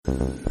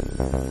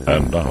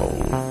And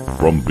now,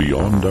 from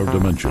beyond our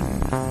dimension,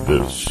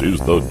 this is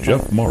the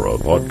Jeff Mara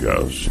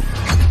Podcast.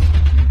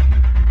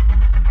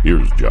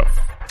 Here's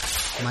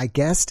Jeff. My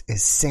guest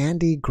is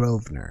Sandy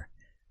Grosvenor.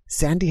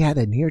 Sandy had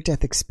a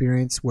near-death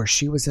experience where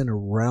she was in a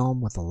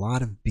realm with a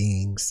lot of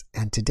beings,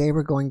 and today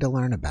we're going to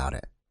learn about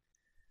it.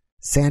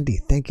 Sandy,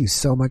 thank you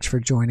so much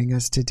for joining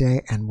us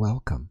today, and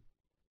welcome.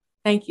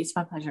 Thank you. It's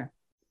my pleasure.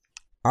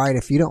 All right,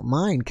 if you don't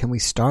mind, can we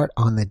start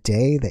on the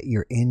day that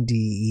your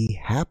NDE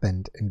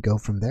happened and go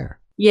from there?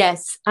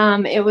 Yes,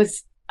 it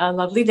was a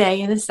lovely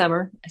day in the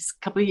summer, a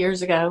couple of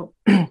years ago,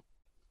 and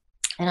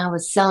I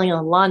was selling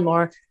a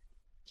lawnmower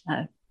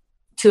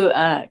to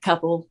a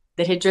couple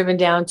that had driven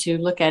down to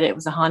look at it. It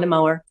was a Honda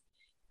mower.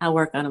 I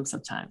work on them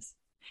sometimes.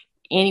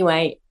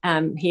 Anyway,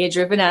 he had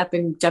driven up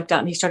and jumped out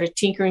and he started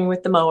tinkering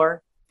with the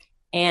mower.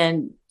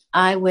 And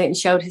I went and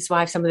showed his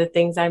wife some of the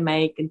things I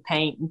make and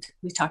paint. And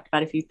we talked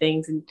about a few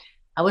things and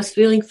I was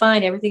feeling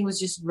fine. Everything was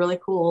just really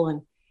cool.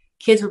 And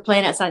kids were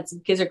playing outside.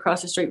 Some kids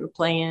across the street were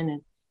playing.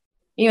 And,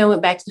 I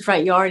went back to the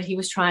front yard. He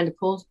was trying to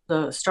pull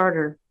the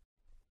starter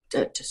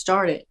to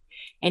start it.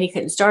 And he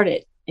couldn't start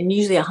it. And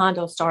usually a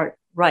Honda will start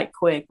right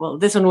quick. Well,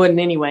 this one wouldn't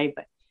anyway.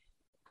 But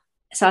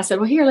so I said,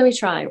 well, here, let me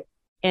try.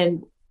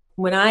 And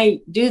when I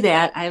do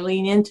that, I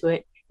lean into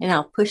it and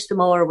I'll push the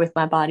mower with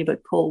my body,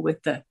 but pull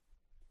with the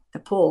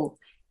pull.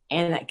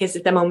 And that gives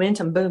it the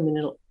momentum, boom. And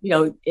it'll,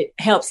 it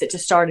helps it to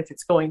start if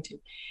it's going to.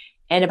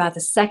 And about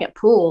the second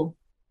pull,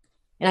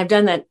 and I've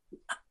done that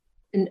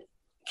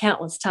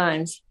countless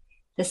times,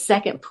 the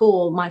second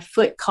pull, my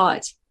foot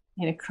caught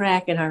in a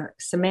crack in our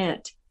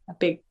cement, a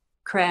big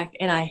crack.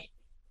 And I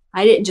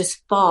didn't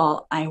just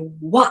fall, I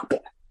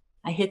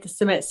hit the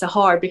cement so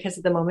hard because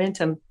of the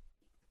momentum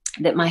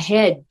that my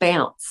head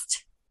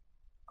bounced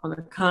on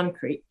the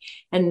concrete.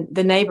 And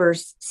the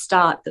neighbors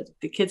stopped.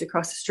 The kids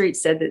across the street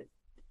said that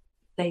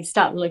they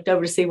stopped and looked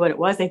over to see what it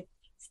was.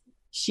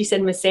 She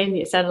said, Miss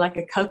Sandy, it sounded like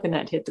a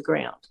coconut hit the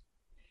ground.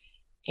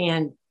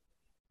 And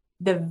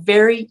the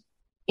very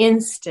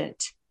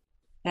instant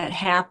that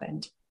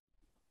happened,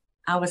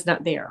 I was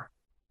not there.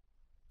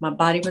 My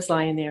body was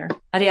lying there.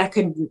 I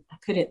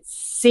couldn't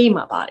see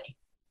my body.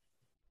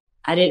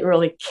 I didn't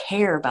really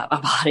care about my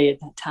body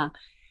at that time.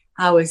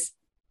 I was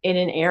in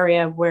an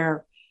area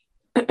where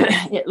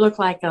it looked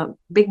like a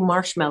big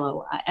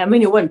marshmallow. I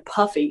mean, it wasn't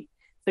puffy,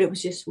 but it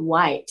was just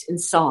white and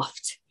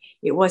soft.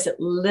 It wasn't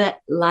lit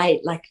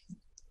light like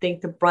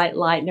think the bright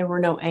light. There were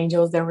no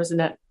angels. There was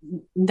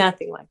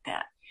nothing like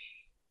that.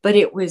 But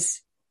it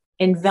was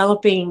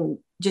enveloping,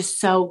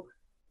 just so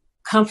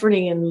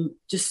comforting, and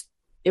just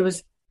it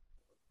was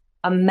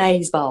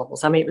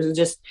amazeballs. I mean,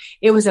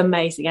 it was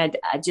amazing.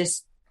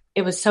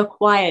 It was so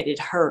quiet it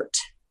hurt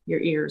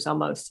your ears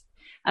almost.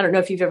 I don't know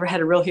if you've ever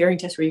had a real hearing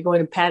test where you go in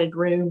a padded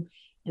room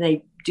and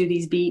they do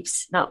these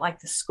beeps, not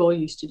like the school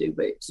used to do,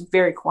 but it's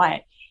very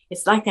quiet.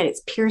 It's like that.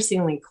 It's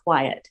piercingly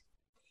quiet.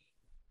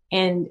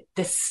 And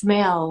the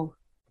smell,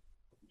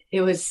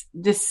 it was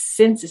this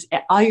senses,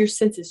 all your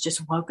senses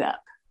just woke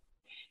up.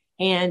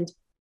 And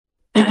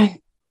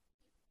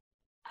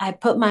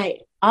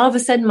all of a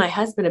sudden my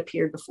husband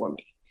appeared before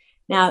me.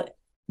 Now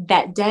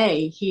that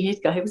day he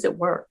was at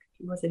work.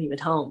 He wasn't even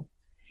home.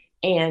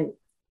 And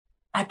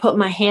I put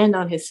my hand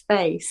on his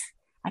face.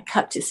 I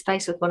cupped his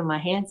face with one of my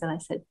hands and I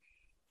said,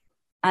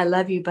 I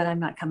love you, but I'm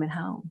not coming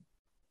home.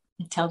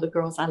 And tell the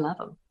girls I love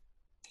them.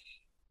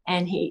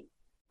 And he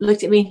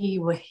looked at me and he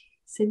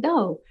said,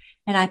 no.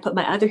 And I put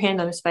my other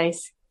hand on his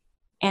face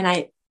and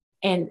I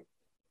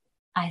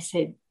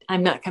said,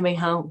 I'm not coming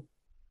home.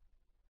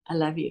 I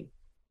love you.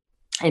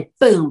 And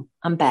boom,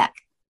 I'm back.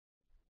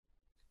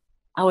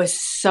 I was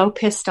so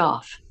pissed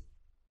off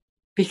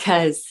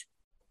because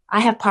I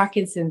have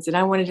Parkinson's and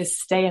I wanted to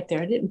stay up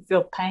there. I didn't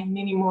feel pain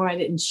anymore. I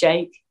didn't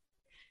shake.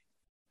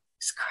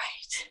 It's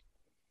great.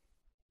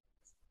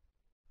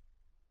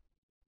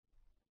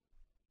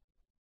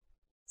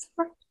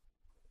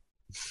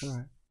 All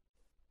right.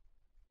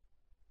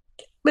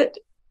 But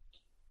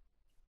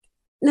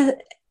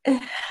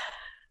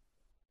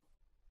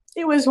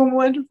it was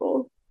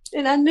wonderful.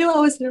 And I knew I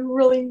was in a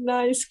really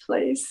nice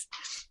place.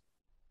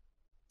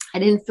 I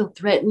didn't feel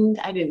threatened.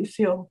 I didn't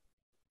feel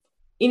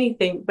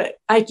anything, but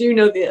I do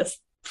know this.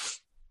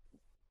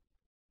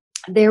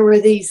 There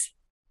were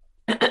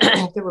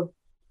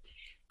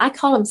I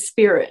call them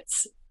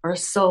spirits or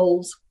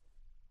souls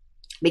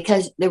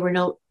because there were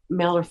no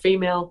male or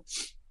female,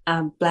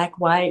 black,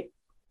 white,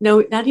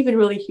 no, not even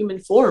really human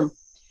form.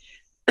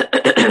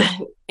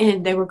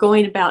 And they were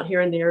going about here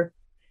and there.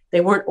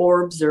 They weren't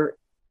orbs or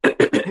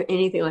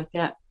anything like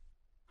that.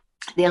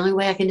 The only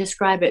way I can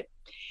describe it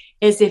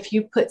is if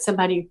you put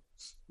somebody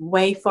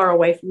way far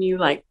away from you,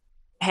 like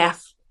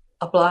half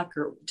a block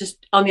or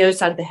just on the other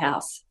side of the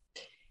house,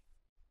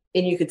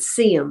 and you could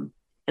see them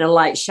and a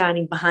light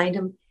shining behind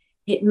them,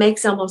 it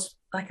makes almost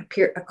like a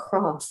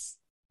cross,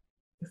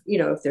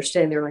 if they're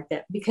standing there like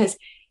that, because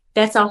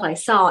that's all I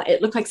saw.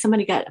 It looked like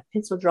somebody got a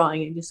pencil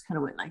drawing and just kind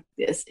of went like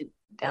this and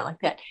down like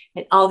that.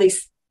 And all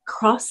these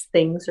cross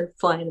things are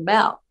flying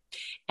about.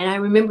 And I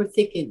remember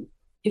thinking,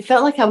 it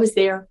felt like I was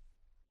there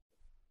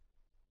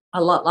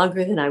a lot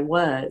longer than I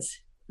was.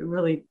 It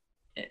really,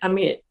 I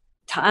mean,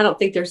 I don't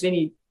think there's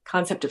any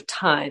concept of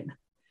time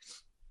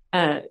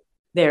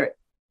there.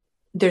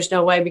 There's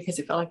no way, because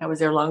it felt like I was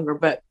there longer.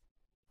 But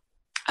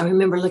I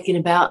remember looking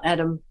about at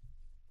them,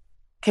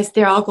 because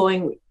they're all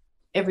going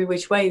every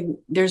which way.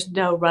 There's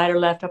no right or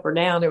left, up or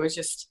down. It was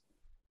just,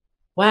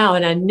 wow.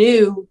 And I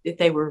knew that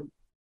they were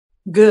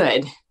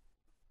good,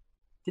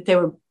 that they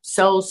were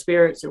soul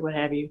spirits or what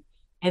have you.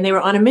 And they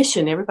were on a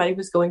mission. Everybody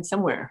was going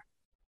somewhere,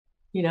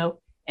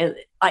 and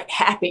like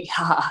happy,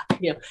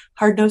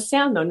 heard no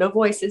sound, no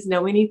voices,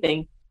 no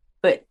anything,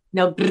 but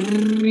no,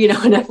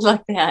 nothing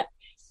like that.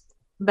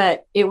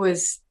 But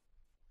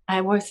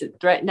I wasn't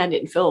threatened. I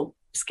didn't feel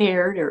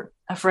scared or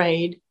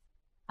afraid.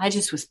 I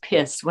just was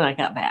pissed when I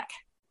got back,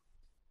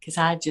 because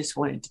I just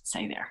wanted to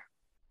stay there.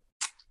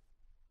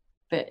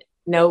 But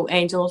no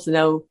angels,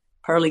 no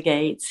pearly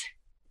gates.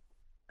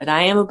 But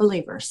I am a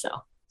believer, so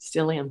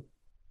still am.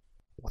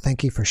 Well,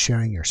 thank you for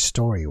sharing your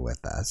story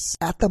with us.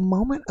 At the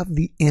moment of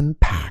the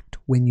impact,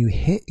 when you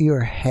hit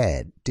your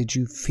head, did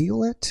you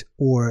feel it?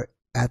 Or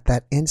at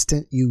that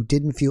instant, you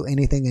didn't feel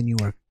anything and you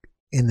were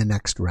in the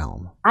next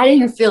realm? I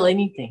didn't feel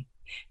anything.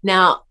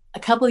 Now,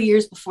 a couple of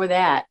years before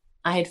that,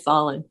 I had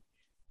fallen.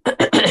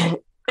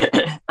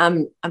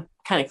 I'm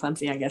kind of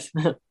clumsy, I guess.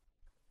 I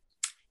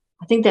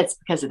think that's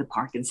because of the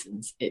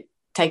Parkinson's. It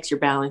takes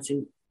your balance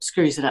and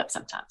screws it up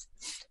sometimes.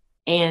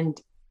 And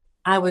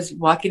I was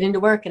walking into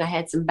work, and I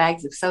had some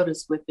bags of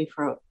sodas with me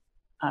for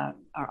our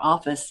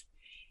office,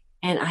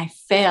 and I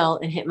fell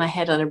and hit my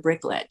head on a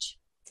brick ledge,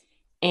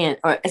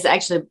 or it's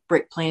actually a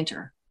brick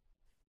planter,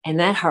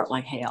 and that hurt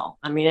like hell.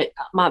 I mean,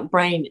 my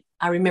brain,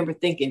 I remember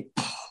thinking,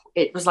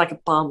 it was like a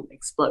bomb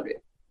exploded.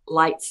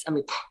 Lights, I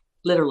mean,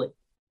 literally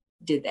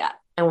did that.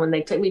 And when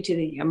they took me to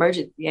the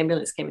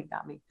ambulance came and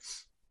got me,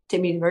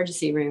 took me to the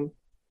emergency room.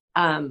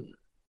 I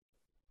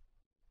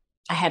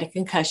had a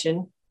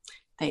concussion.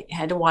 They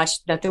had to watch,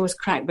 nothing was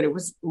cracked, but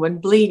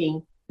wasn't bleeding.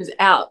 It was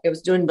out. It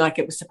was doing like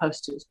it was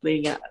supposed to. It was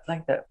bleeding out.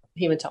 Like the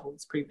hematoma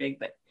was pretty big,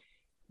 but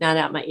not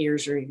out my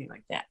ears or anything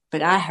like that.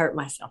 But I hurt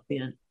myself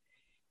then.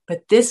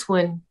 But this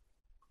one,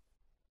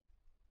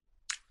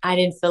 I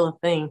didn't feel a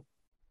thing.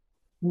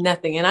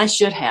 Nothing. And I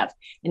should have.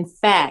 In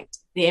fact,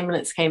 the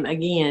ambulance came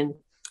again,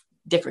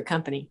 different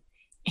company,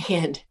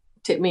 and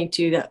took me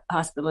to the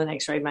hospital and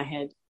x-rayed my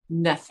head.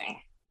 Nothing.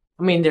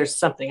 I mean, there's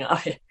something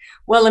of it.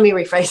 Well, let me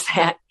rephrase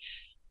that.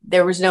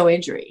 There was no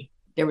injury.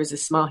 There was a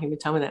small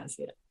hematoma, that was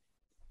it.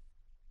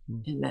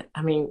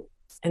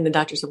 And the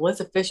doctor said, well, it's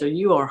official.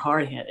 You are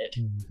hard-headed.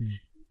 Mm-hmm.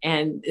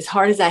 And as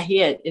hard as I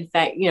hit, in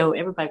fact,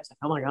 everybody was like,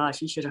 oh my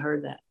gosh, you should have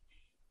heard that.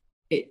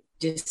 It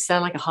just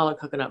sounded like a hollow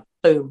coconut.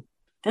 Boom.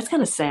 That's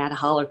kind of sad, a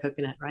hollow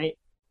coconut, right?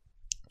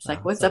 It's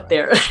like, what's up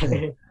there?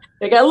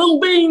 They got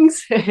little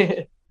beans.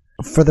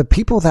 For the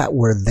people that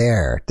were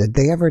there, did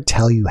they ever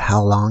tell you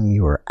how long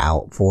you were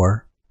out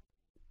for?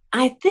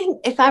 I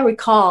think, if I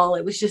recall,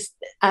 it was just,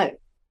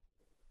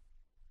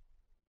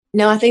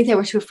 no, I think they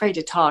were too afraid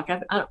to talk.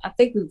 I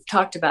think we've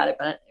talked about it,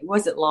 but it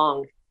wasn't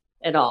long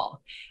at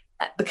all,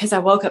 because I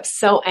woke up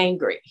so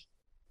angry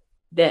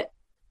that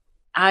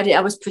I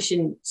was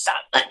pushing,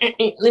 stop,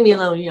 leave me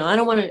alone. I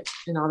don't want to,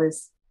 and all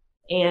this.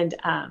 And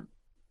I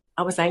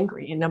was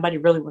angry, and nobody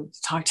really wanted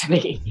to talk to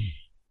me.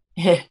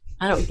 I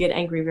don't get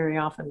angry very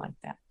often like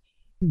that.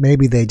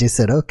 Maybe they just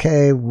said,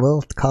 okay,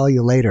 we'll call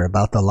you later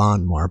about the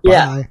lawnmower. Bye.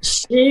 Yeah,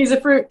 she's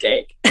a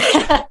fruitcake.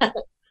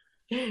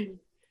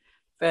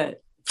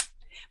 But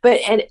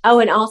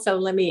and also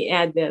let me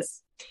add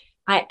this.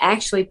 I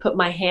actually put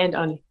my hand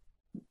on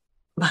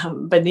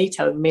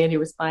Benito, the man who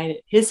was buying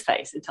it, his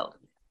face, and told him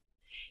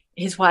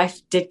that. His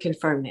wife did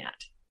confirm that.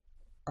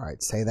 All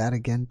right, say that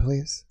again,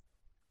 please.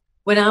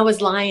 When I was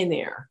lying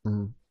there,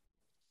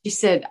 she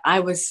said I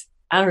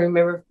don't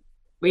remember.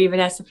 We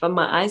even asked if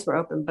my eyes were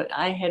open, but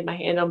I had my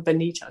hand on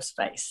Benito's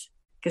face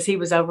because he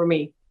was over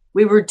me.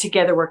 We were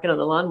together working on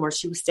the lawnmower.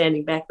 She was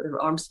standing back with her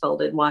arms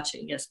folded and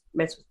watching us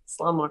mess with this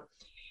lawnmower.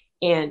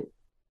 And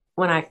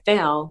when I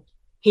fell,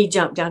 he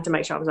jumped down to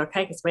make sure I was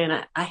okay, because,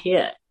 man, I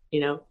hit,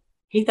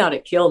 He thought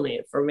it killed me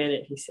for a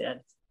minute, he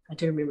said. I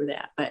do remember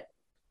that. But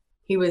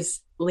he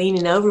was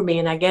leaning over me,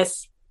 and I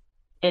guess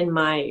in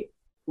my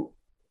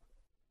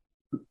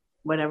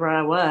whatever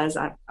I was,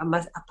 I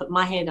put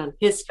my hand on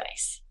his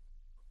face.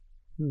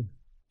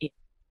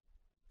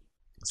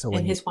 So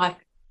and his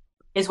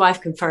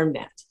wife confirmed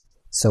that.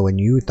 So when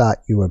you thought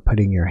you were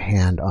putting your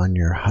hand on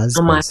your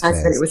husband's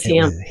face, it was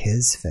him. Was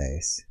his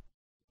face.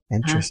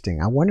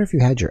 Interesting. I wonder if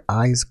you had your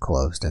eyes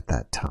closed at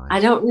that time. I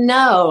don't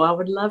know. I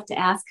would love to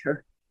ask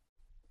her.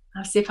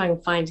 I'll see if I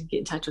can get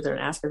in touch with her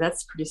and ask her.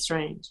 That's pretty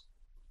strange.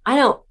 I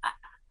don't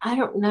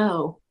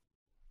know.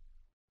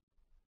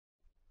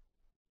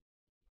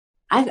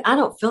 I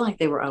don't feel like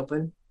they were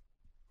open.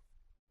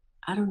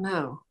 I don't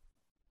know.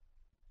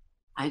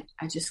 I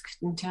just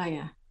couldn't tell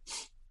you.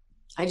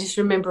 I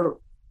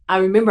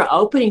remember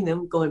opening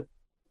them, going,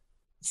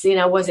 seeing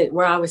I wasn't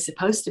where I was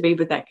supposed to be,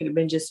 but that could have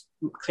been just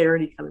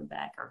clarity coming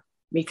back or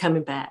me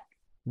coming back,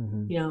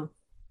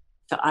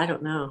 So I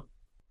don't know.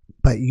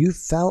 But you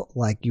felt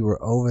like you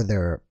were over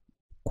there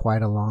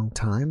quite a long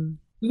time.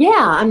 Yeah,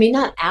 I mean,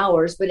 not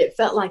hours, but it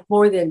felt like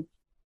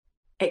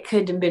it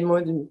could have been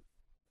more than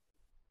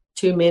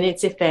 2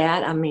 minutes, if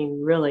that. I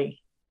mean,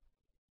 really,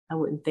 I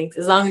wouldn't think,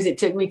 as long as it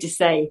took me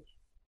to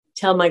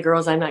tell my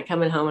girls I'm not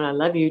coming home and I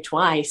love you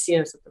twice,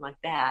 something like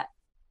that.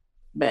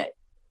 But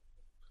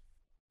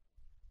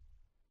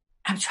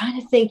I'm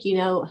trying to think,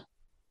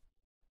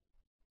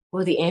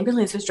 well, the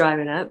ambulance was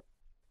driving up.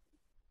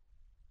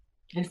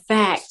 In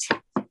fact,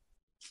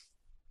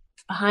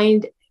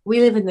 we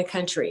live in the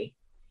country.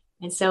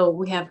 And so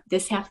we have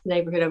this half of the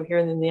neighborhood over here,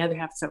 and then the other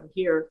half is over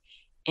here.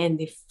 And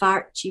the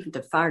chief of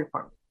the fire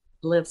department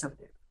lives over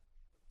there,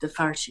 the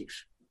fire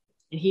chief.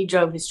 And he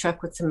drove his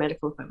truck with some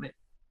medical equipment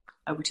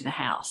over to the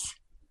house.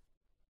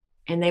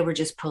 And they were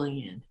just pulling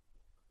in.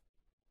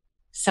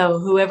 So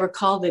whoever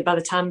called it, by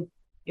the time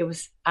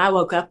I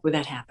woke up when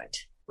that happened,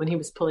 when he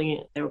was pulling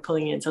in, they were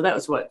pulling in. So that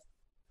was what,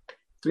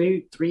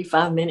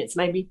 5 minutes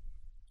maybe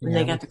when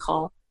they got the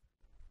call.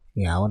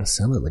 Yeah, I would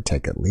assume it would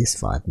take at least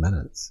 5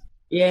 minutes.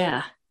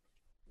 Yeah.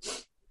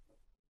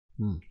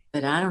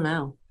 But I don't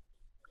know.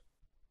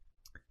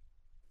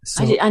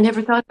 So, I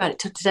never thought about it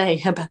till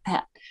today about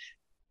that.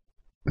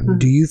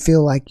 Do you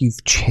feel like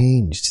you've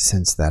changed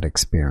since that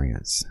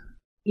experience?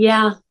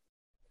 Yeah,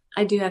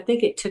 I do. I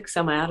think it took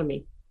some out of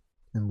me.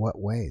 In what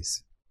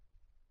ways?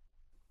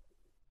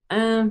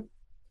 I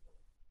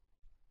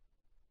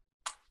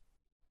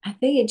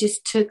think it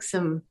just took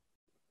some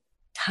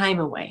time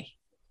away.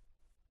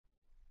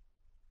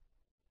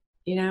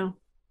 I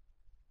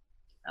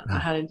don't know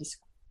how to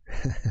describe.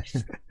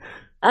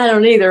 I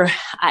don't either.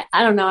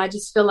 I don't know. I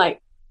just feel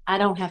like I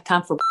don't have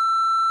time for.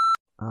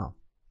 Oh,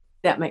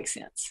 that makes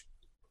sense.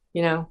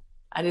 I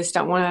just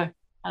don't want to.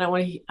 I don't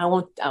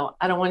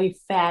want any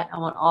fat. I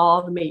want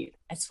all the meat.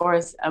 As far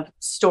as a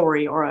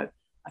story or a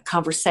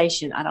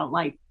conversation, I don't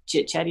like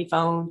chit-chatty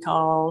phone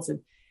calls,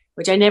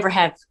 which I never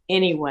have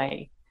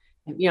anyway.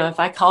 If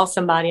I call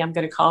somebody, I'm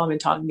going to call them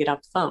and talk and get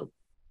off the phone.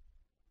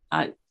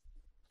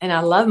 And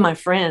I love my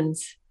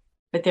friends,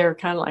 but they're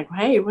kind of like,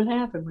 hey, what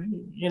happened?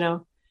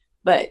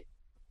 But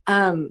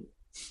I've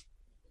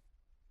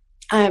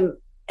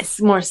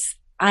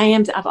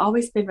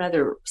always been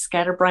rather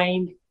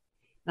scatterbrained.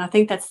 And I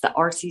think that's the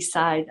artsy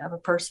side of a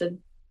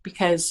person,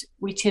 because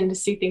we tend to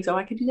see things,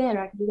 I could do that, or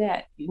I could do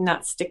that.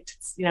 Not stick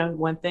to,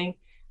 one thing.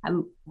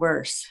 I'm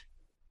worse.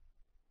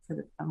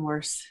 I'm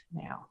worse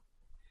now.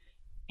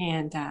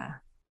 And I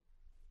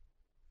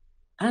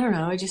don't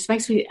know. It just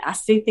makes I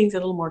see things a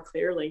little more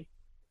clearly.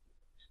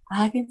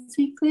 I can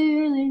see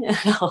clearly.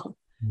 It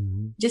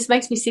just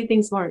makes me see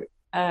things more.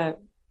 I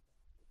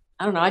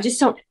don't know. I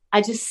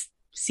just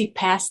see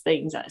past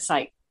things. It's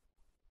like,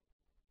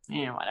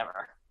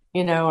 whatever,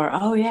 or,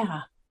 oh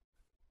yeah.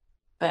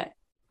 But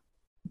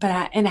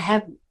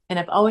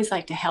I've always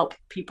liked to help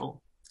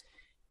people.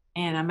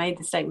 And I made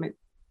the statement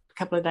a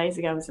couple of days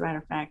ago, as a matter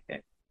of fact,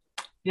 that,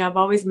 I've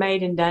always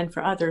made and done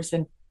for others,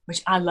 and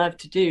which I love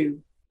to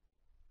do.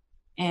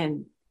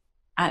 And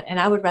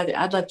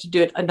I'd love to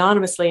do it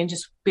anonymously and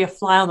just be a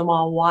fly on the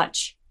wall,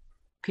 watch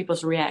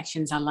people's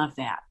reactions. I love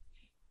that.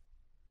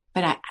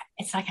 But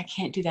it's like I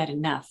can't do that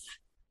enough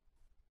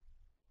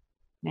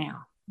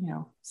now,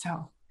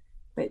 so,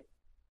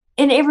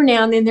 and every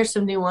now and then there's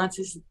some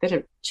nuances that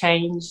have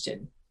changed,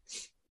 and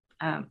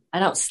I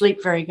don't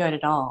sleep very good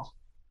at all.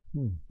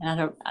 And I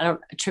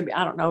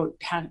don't know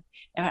how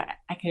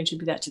I can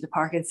attribute that to the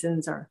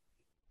Parkinson's or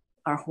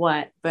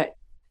what, but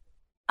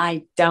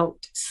I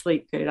don't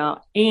sleep good at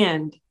all.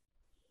 And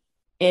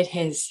I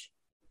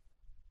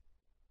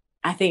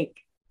think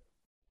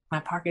my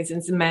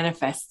Parkinson's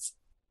manifests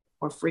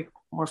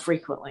more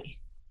frequently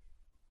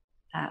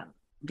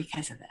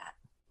because of that.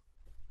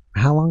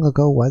 How long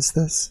ago was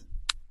this?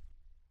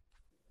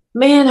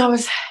 Man, I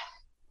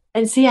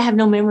have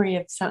no memory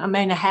of some. I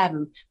mean, I have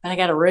them, but I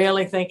got to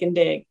really think and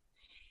dig.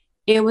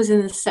 It was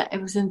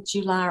in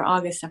July or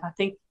August of, I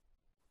think,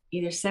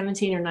 either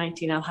 17 or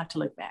 19. I'll have to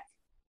look back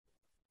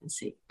and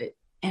see.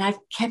 And I've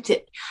kept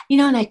it,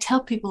 and I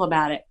tell people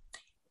about it,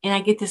 and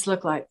I get this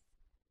look like,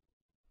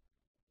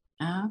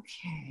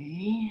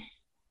 okay,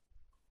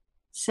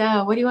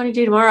 so what do you want to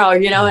do tomorrow?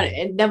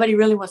 And nobody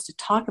really wants to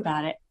talk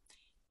about it.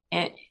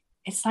 And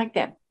it's like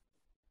that.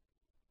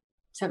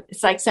 So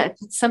it's like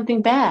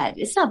something bad.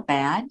 It's not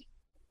bad.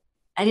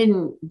 I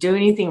didn't do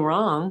anything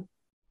wrong,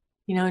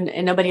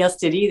 and nobody else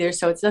did either.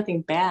 So it's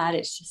nothing bad.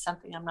 It's just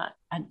something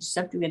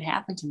something that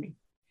happened to me.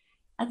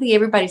 I think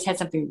everybody's had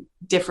something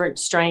different,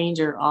 strange,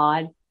 or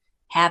odd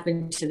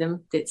happen to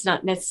them that's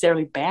not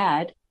necessarily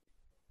bad.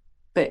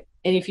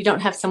 And if you don't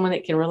have someone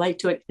that can relate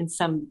to it in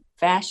some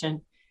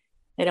fashion,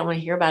 they don't want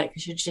to hear about it,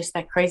 because you're just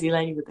that crazy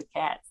lady with the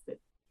cats that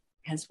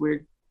has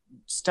weird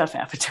stuff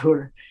happen to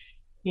her,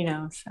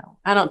 So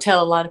I don't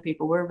tell a lot of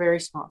people. We're a very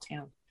small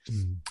town.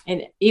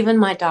 And even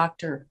my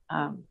doctor,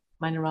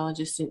 my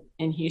neurologist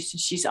in Houston,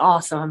 she's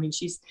awesome. I mean,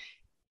 she's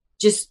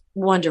just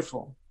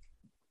wonderful,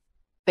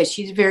 but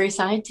she's very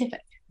scientific.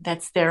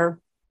 That's their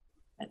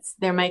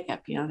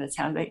makeup, that's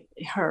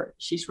how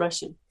she's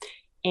Russian.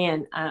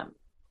 And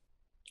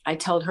I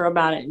told her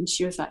about it, and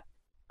she was like,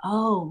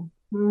 oh,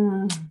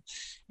 and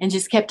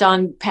just kept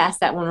on past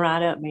that one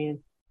right up, man.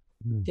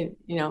 You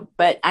know,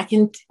 but I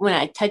can, when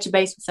I touch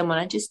base with someone,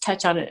 I just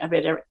touch on it a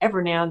bit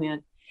every now and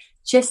then,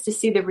 just to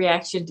see the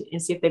reaction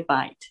and see if they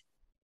bite.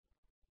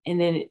 And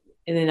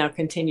then I'll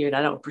continue it.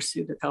 I don't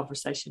pursue the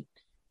conversation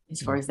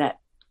as far as that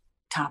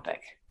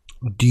topic.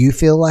 Do you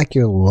feel like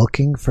you're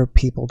looking for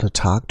people to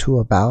talk to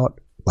about,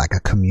 like, a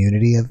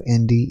community of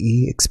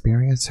NDE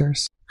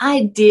experiencers?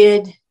 I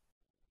did.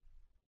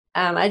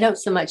 I don't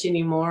so much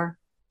anymore.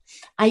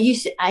 I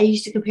used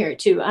to compare it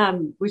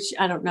to, which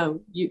I don't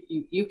know.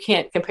 You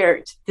can't compare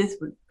it to this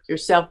with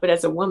yourself, but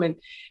as a woman,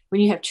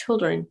 when you have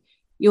children,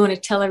 you want to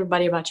tell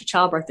everybody about your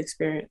childbirth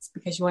experience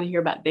because you want to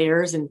hear about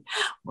theirs. And,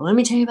 well, let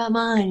me tell you about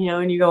mine, you know,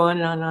 and you go on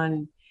and on and on.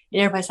 And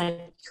everybody's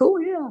like, cool,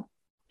 yeah.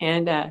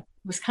 And it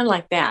was kind of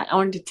like that. I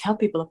wanted to tell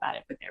people about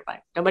it, but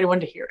nobody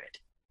wanted to hear it.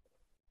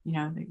 You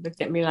know, they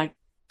looked at me like,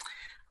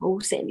 oh,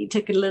 Sandy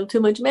took a little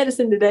too much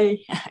medicine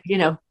today. You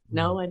know,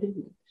 no, I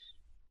didn't.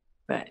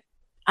 But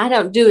I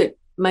don't do it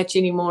much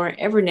anymore.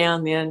 Every now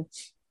and then.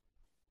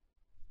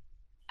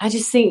 I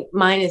just think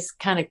mine is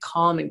kind of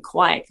calm and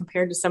quiet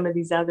compared to some of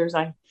these others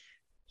I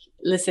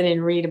listen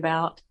and read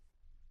about.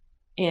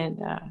 And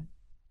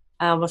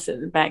I almost sit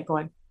in the back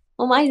going,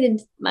 well, mine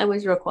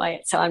was real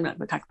quiet, so I'm not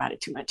going to talk about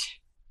it too much.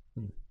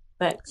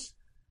 But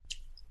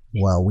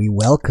well, we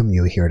welcome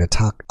you here to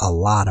talk a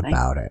lot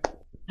about it.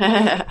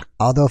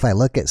 Although if I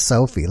look at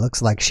Sophie, it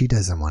looks like she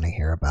doesn't want to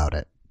hear about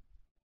it.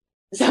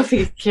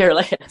 Sophie's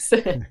careless.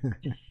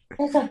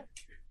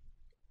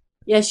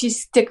 Yeah, she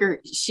stuck her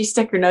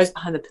nose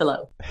behind the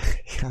pillow.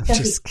 I'm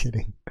just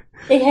kidding.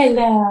 Say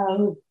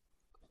hello.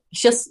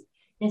 Yes,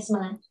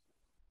 ma'am.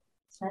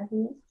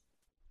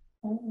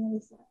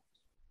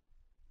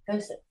 Go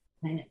sit.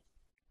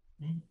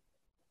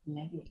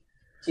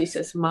 She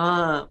says,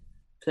 Mom,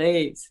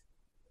 please.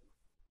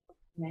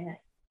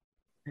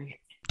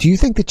 Do you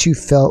think that you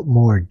felt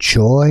more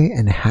joy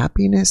and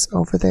happiness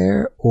over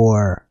there,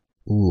 or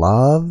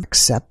love,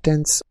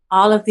 acceptance?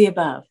 All of the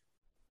above.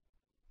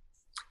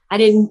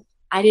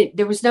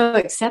 There was no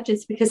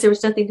acceptance because there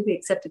was nothing to be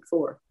accepted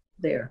for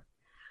there.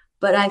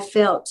 But I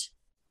felt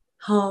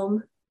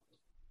home,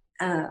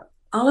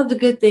 all of the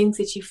good things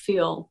that you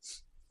feel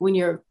when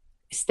you're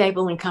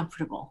stable and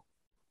comfortable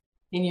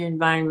in your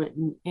environment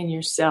and in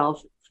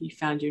yourself. You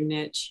found your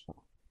niche.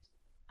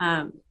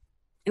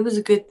 It was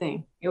a good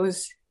thing. It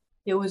was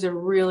a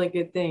really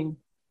good thing,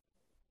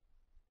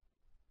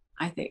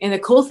 I think. And the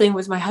cool thing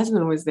was my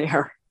husband was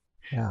there.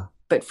 Yeah.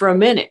 But for a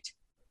minute.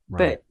 Right.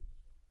 But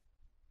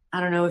I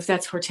don't know if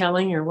that's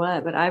foretelling or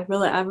what, but I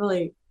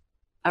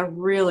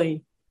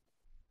really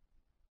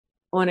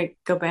want to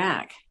go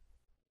back.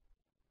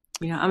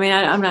 You know, I mean,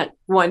 I'm not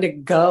wanting to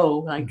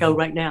go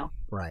right now.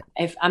 Right.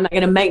 If I'm not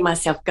going to make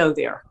myself go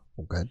there.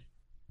 Well, good.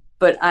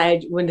 But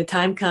when the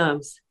time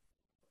comes,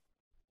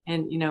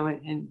 and you know,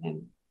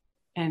 and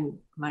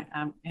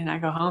I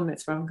go home,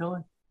 that's where I'm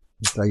going.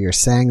 So you're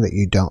saying that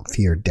you don't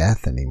fear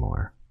death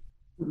anymore?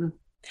 Mm-mm.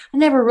 I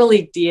never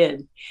really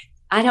did.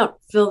 I don't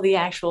feel the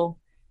actual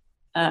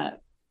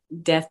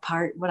death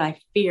part. What I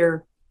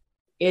fear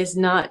is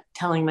not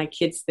telling my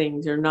kids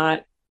things, or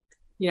not,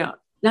 you know,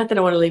 not that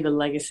I want to leave a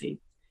legacy.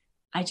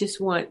 I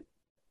just want,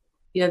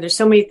 you know, there's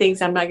so many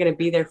things I'm not going to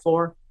be there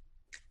for.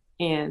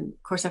 And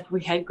of course, after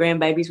we had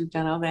grandbabies, we've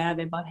done all that.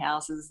 They bought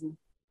houses,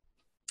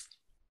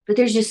 but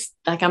there's just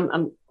like,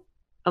 I'm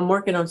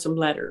working on some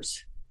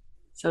letters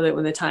so that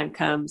when the time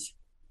comes,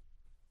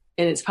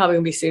 and it's probably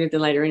gonna be sooner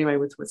than later anyway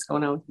with what's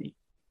going on with me.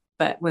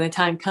 But when the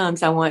time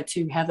comes, I want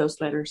to have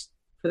those letters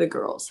for the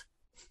girls,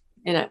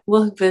 and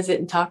we'll visit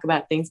and talk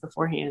about things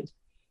beforehand.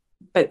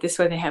 But this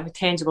way, they have a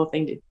tangible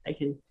thing they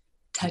can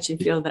touch and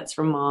feel. That's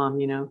from Mom,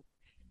 you know.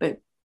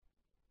 But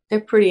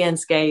they're pretty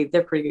unscathed.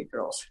 They're pretty good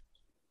girls.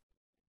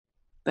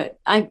 But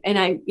I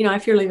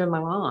fear leaving my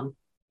mom.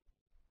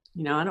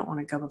 You know, I don't want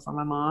to go before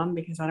my mom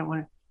because I don't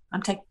want to.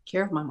 I'm taking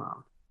care of my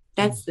mom.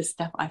 That's the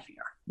stuff I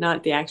fear,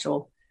 not the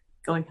actual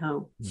going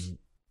home. Mm-hmm.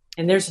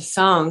 And there's a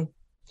song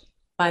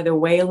by the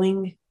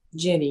Wailing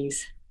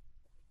Jennies.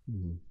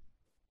 Mm-hmm.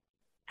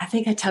 I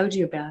think I told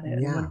you about it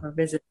in one of our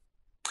visits.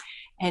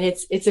 And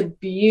it's a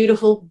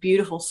beautiful,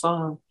 beautiful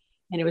song.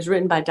 And it was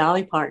written by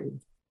Dolly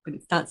Parton, but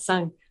it's not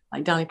sung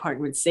like Dolly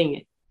Parton would sing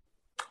it.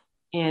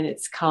 And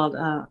it's called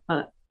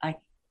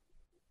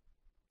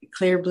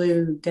Clear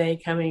Blue Day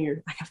Coming,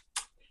 or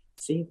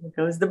see, there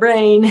goes the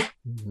brain.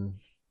 Mm-hmm.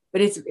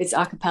 But it's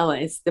a cappella.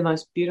 It's the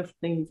most beautiful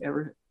thing you've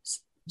ever.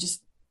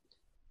 Just,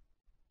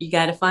 you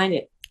got to find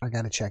it. I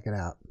got to check it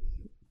out.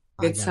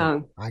 Good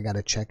song. I got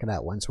to check it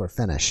out once we're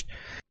finished.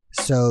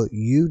 So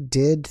you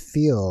did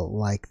feel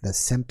like the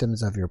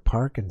symptoms of your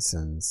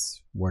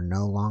Parkinson's were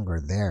no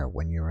longer there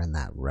when you were in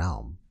that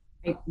realm.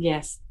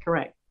 Yes,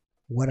 correct.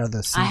 What are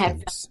the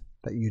symptoms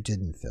that you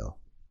didn't feel?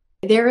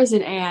 There is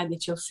an ad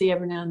that you'll see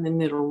every now and then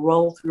that'll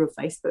roll through a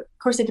Facebook. Of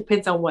course, it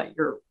depends on what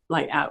you're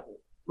like out,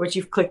 what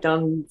you've clicked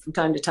on from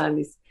time to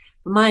time.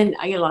 Mine,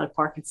 I get a lot of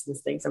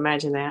Parkinson's things.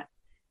 Imagine that.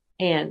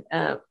 And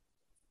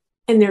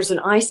there's an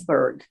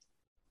iceberg,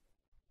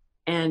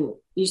 and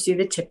you see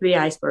the tip of the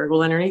iceberg.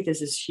 Well, underneath is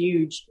this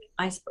huge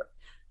iceberg,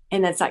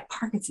 and that's like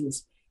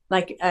Parkinson's.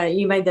 Like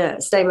you made the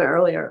statement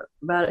earlier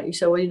about it. You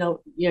said,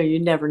 well, you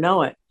never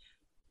know it,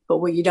 but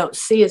what you don't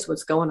see is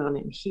what's going on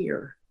in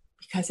here,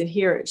 because in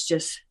here it's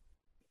just,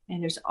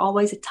 and there's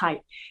always a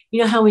tight.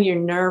 You know how when you're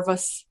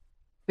nervous,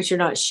 but you're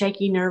not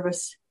shaky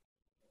nervous,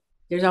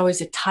 there's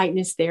always a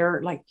tightness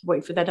there, like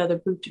wait for that other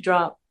boot to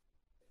drop.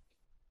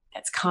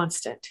 That's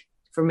constant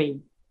for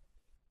me.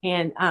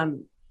 And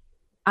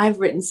I've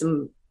written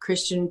some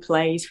Christian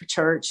plays for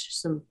church,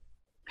 some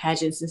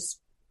pageants,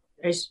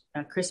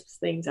 Christmas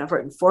things. I've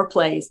written 4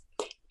 plays,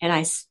 and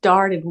I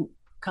started a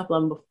couple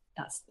of them.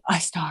 I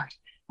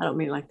don't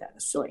mean like that.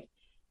 It's silly.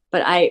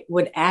 But I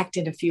would act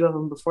in a few of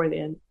them before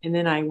then. And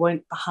then I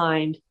went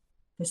behind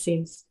the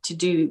scenes to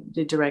do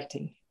the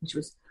directing, which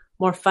was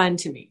more fun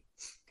to me.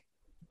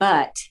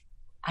 But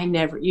I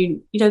never,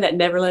 that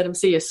never let them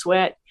see you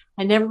sweat.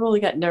 I never really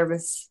got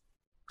nervous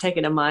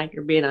taking a mic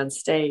or being on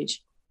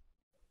stage.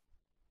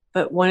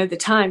 But one of the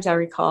times I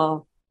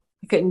recall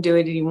I couldn't do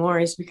it anymore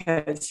is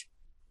because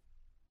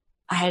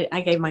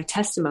I gave my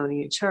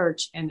testimony at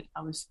church, and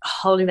I was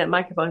holding that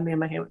microphone in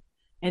my hand,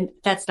 and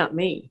that's not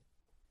me.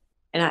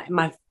 And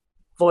my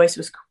voice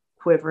was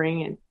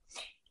quivering,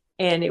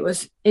 and it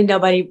was, and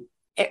nobody,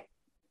 the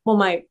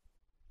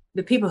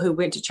people who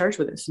went to church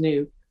with us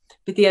knew,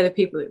 but the other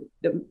people,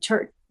 the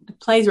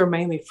plays were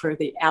mainly for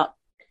the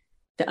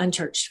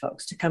unchurched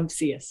folks to come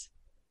see us,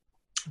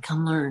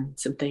 come learn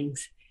some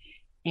things.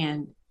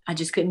 And I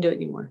just couldn't do it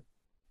anymore,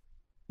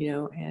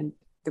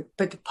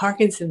 but the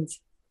Parkinson's,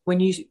 when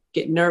you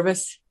get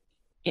nervous,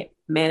 it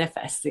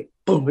manifests, it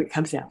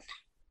comes out,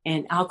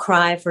 and I'll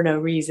cry for no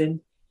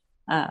reason,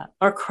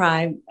 or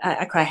cry.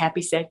 I cry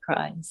happy, sad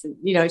cries. And,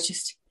 it's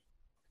just,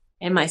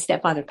 and my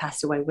stepfather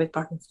passed away with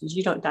Parkinson's.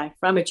 You don't die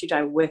from it, you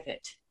die with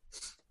it.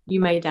 You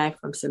may die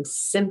from some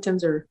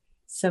symptoms or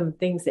some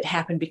things that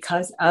happen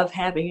because of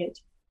having it.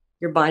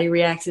 Your body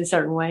reacts in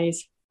certain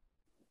ways,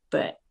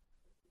 but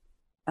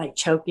like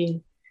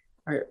choking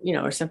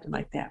or something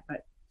like that.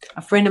 But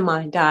a friend of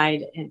mine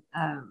died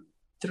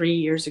 3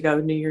 years ago,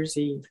 New Year's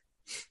Eve,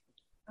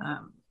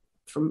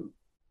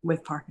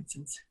 with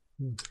Parkinson's.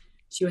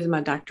 She was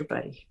my doctor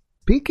buddy.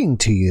 Speaking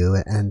to you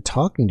and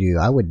talking to you,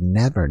 I would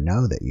never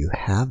know that you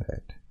have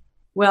it.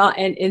 Well,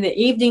 and in the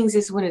evenings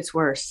is when it's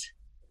worse.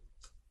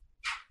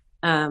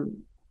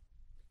 And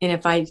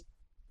if I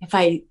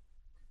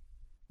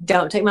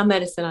don't take my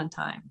medicine on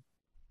time,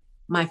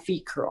 my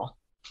feet curl.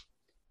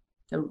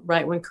 The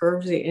right one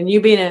curves, and you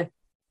being a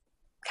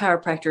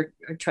chiropractor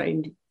are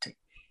trained to,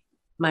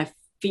 my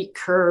feet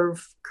curl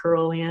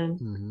in.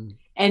 Mm-hmm.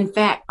 And in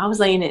fact, I was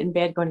laying in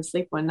bed going to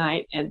sleep one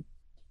night, and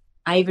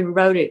I even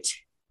wrote it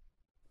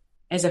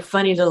as a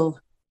funny little,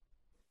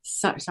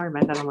 sorry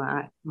about that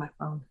on my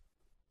phone.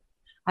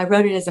 I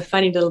wrote it as a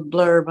funny little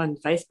blurb on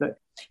Facebook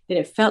that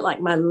it felt like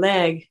my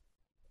leg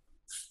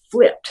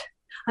flipped.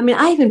 I mean,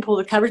 I even pulled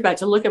the covers back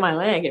to look at my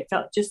leg. It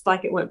felt just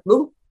like it went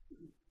boom.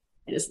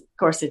 And of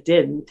course it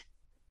didn't.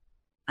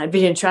 I'd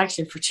been in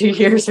traction for 2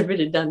 years if it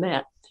had done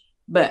that.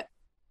 But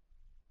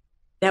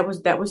that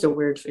was a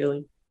weird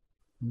feeling.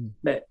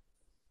 But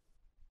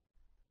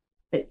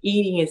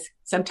eating is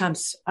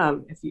sometimes,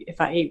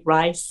 if I eat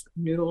rice,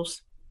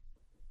 noodles,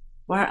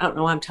 well, I don't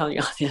know why I'm telling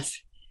you all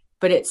this,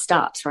 but it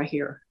stops right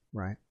here.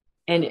 Right.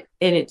 And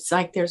it's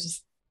like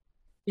there's,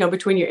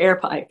 between your air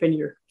pipe and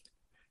your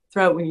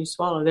throat when you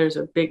swallow, there's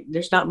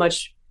not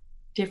much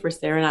difference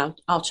there. And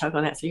I'll choke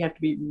on that. So you have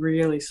to be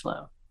really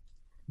slow,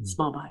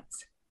 small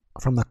bites.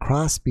 From the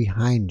cross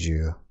behind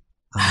you,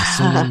 I'm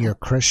assuming you're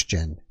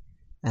Christian.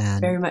 And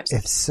very much.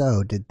 If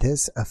so, did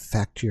this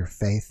affect your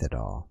faith at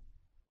all?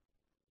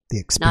 The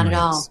experience? Not at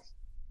all.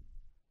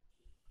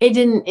 It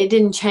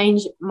didn't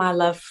change my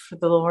love for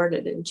the Lord.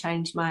 It didn't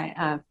change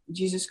my,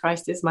 Jesus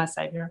Christ is my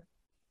Savior.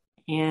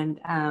 And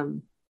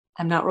I'm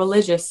not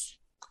religious.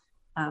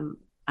 I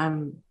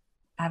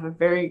have a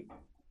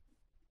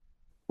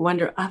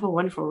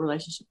wonderful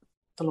relationship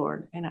with the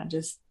Lord. And it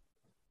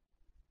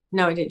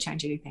didn't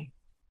change anything.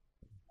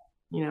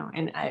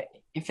 And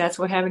if that's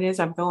what heaven is,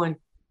 I'm going.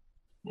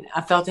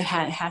 I felt it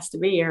has to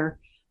be, or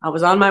I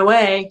was on my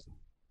way,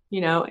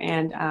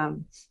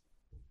 and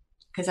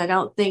because I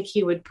don't think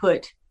he would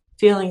put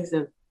feelings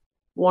of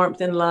warmth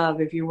and love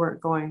if you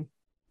weren't going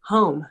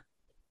home,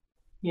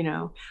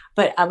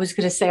 But I was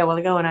going to say a while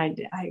ago, and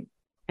I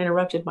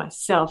interrupted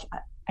myself.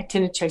 I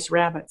tend to chase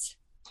rabbits,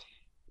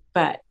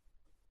 but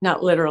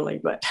not literally.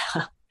 But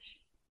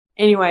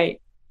anyway,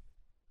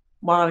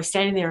 while I was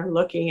standing there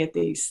looking at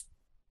these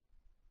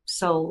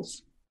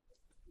souls,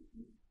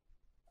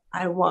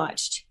 I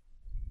watched.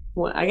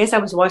 Well, I guess I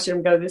was watching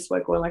them go this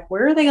way, going like,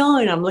 "Where are they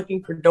going?" I'm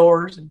looking for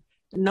doors, and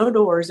no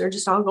doors. They're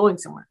just all going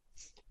somewhere.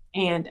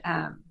 And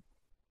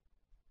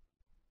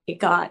it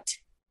got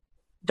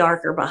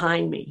darker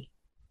behind me,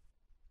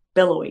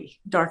 billowy,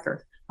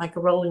 darker, like a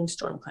rolling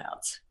storm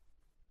clouds.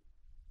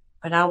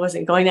 But I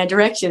wasn't going that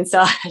direction,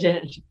 so I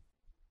didn't.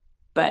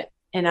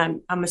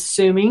 And I'm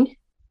assuming,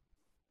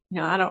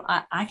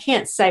 I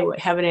can't say what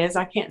heaven is.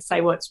 I can't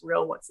say what's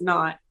real, what's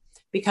not.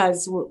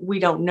 because we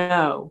don't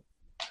know.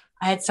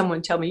 I had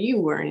someone tell me, you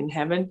weren't in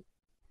heaven.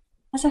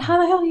 I said, how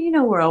the hell do you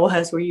know where I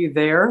was? Were you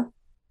there?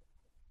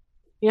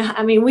 Yeah,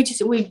 I mean, we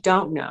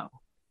don't know.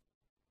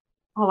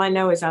 All I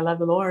know is I love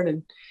the Lord,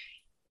 and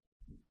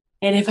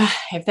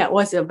if that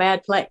was a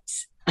bad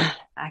place,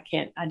 I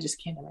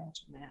just can't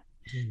imagine that.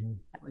 Mm-hmm.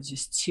 That was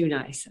just too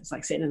nice. It was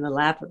like sitting in the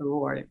lap of the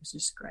Lord. It was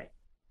just great.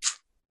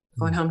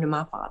 Going home to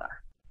my Father.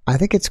 I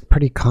think it's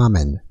pretty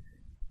common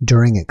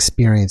during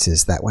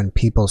experiences that when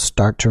people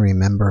start to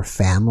remember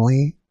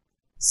family,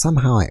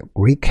 somehow it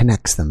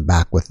reconnects them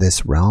back with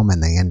this realm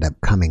and they end up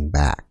coming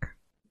back.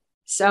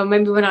 So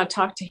maybe when I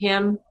talk to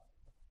him,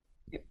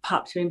 it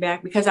pops me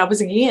back, because I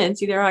was, again,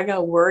 see, there I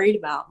go, worried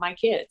about my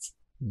kids.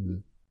 Mm-hmm.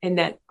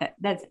 And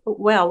that's,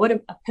 well, what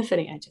an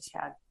epiphany I just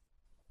had.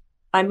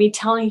 By me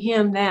telling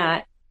him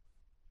that,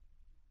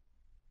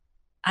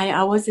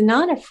 I was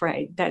not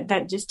afraid.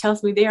 That just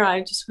tells me there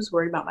I just was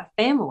worried about my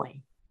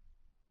family,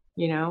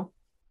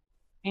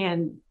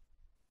 and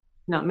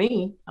not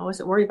me. I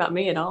wasn't worried about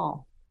me at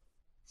all.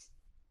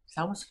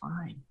 So I was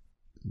fine.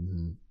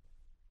 Mm-hmm.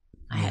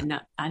 Yeah.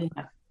 I didn't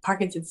have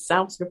Parkinson's.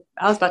 I was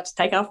about to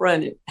take off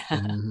running.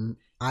 Mm-hmm.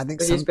 I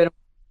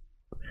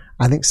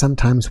think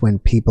sometimes when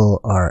people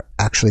are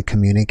actually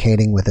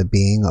communicating with a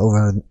being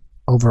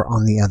over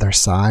on the other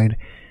side,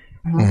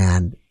 mm-hmm.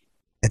 and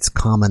it's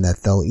common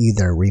that they'll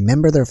either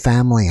remember their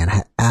family and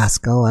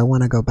ask, "Oh, I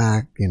want to go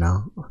back,"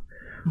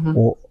 mm-hmm.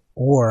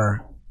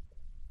 or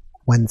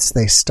once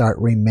they start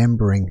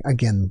remembering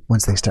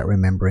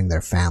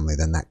their family,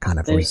 then that kind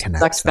of reconnects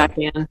sucks them back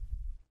in.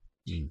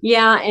 Mm.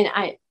 Yeah, and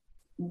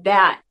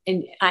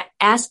I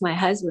asked my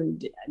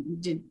husband,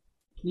 "Did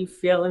you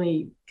feel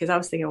any?" Because I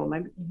was thinking, well,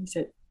 maybe. He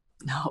said,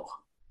 "No,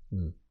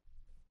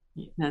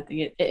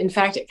 nothing." In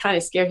fact, it kind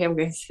of scared him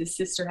because his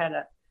sister had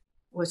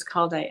was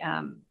called a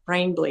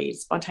brain bleed,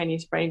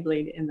 spontaneous brain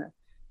bleed in the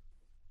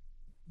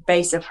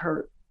base of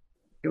her.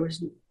 It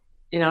was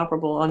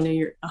inoperable on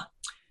New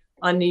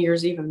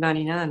Year's Eve of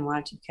 '99,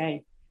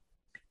 Y2K,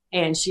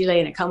 and she lay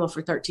in a coma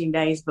for 13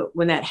 days. But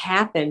when that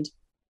happened,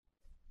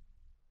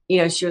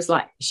 she lives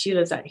out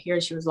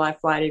here. She was life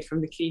flighted from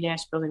the Kitty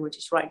Nash building, which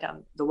is right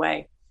down the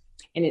way,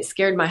 and it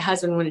scared my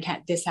husband when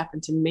this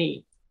happened to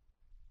me,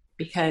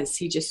 because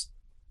he just,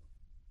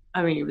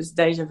 it was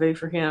deja vu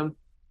for him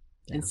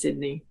in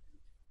Sydney.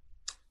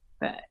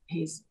 But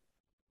he's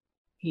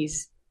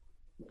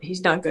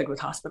not good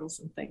with hospitals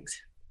and things.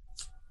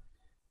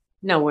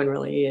 No one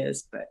really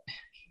is, but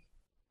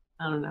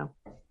I don't know.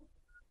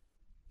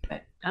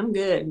 But I'm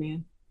good,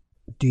 man.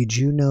 Did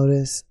you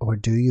notice, or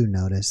do you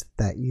notice,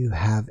 that you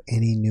have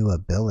any new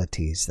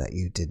abilities that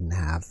you didn't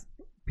have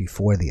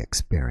before the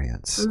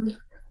experience? Mm-hmm.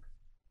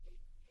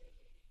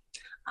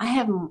 I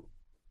have more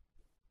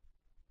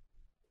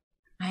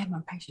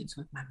patience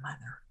with my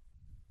mother.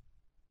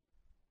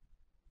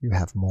 You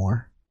have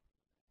more?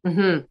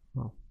 Mm-hmm.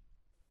 Oh.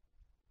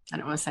 I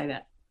don't want to say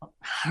that.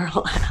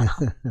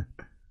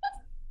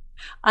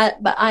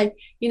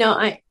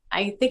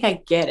 I think I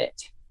get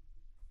it.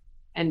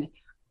 And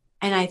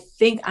I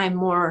think I'm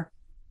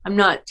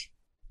not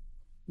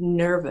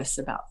nervous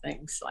about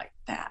things like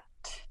that.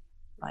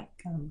 Like,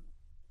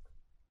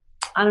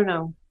 I don't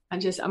know.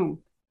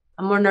 I'm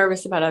more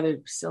nervous about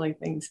other silly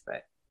things,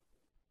 but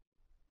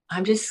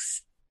I'm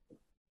just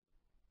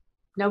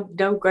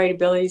no great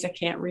abilities. I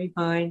can't read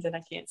minds, and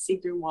I can't see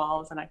through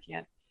walls, and I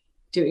can't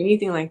do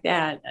anything like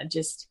that.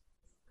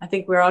 I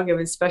think we're all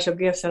given special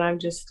gifts, and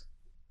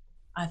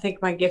I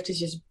think my gift is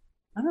just,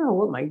 I don't know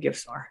what my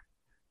gifts are.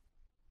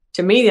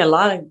 To me, there are a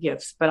lot of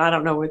gifts, but I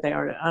don't know what they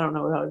are. I don't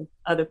know how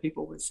other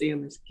people would see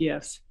them as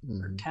gifts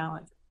or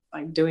talent,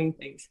 like doing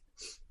things.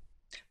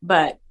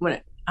 But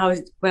when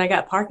I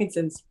got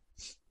Parkinson's,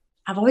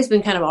 I've always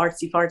been kind of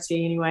artsy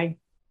fartsy anyway,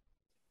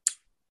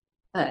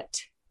 but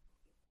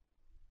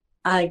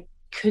I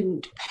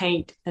couldn't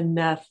paint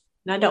enough.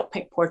 And I don't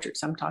paint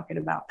portraits. I'm talking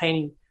about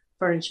painting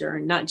furniture,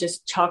 and not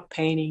just chalk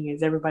painting,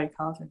 as everybody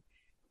calls it.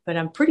 But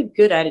I'm pretty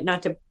good at it. And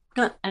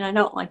I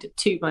don't like to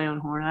toot my own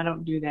horn. I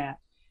don't do that.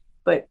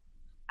 But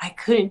I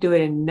couldn't do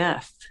it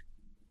enough.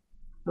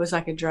 It was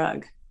like a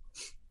drug.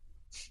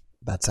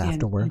 That's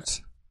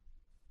afterwards?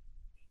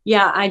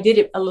 Yeah, I did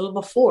it a little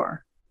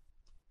before.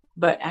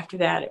 But after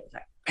that, it was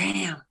like,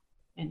 bam.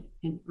 And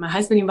my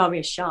husband even bought me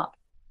a shop.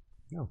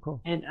 Oh,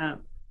 cool. And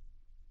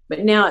but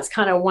now it's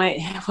kind of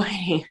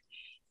waiting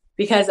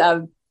because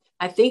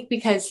I think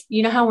because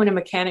you know how when a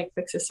mechanic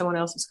fixes someone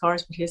else's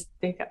cars, because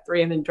they've got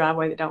 3 in the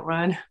driveway that don't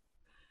run.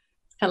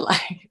 It's kind of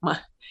like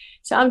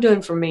so I'm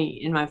doing for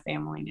me and my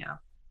family now.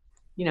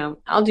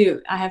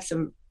 I have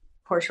some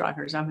Porsche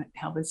rockers I'm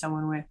helping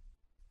someone with,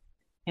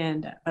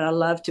 but I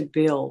love to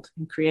build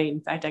and create.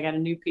 In fact, I got a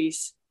new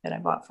piece that I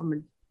bought from a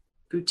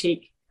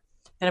boutique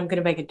that I'm going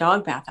to make a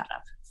dog bath out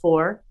of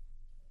for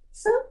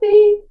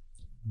Sophie.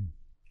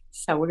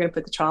 So we're going to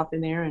put the trough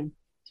in there, and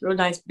it's a real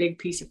nice big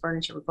piece of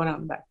furniture. We're going out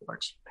on the back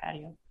porch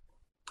patio.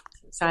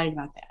 So excited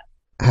about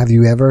that. Have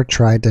you ever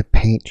tried to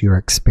paint your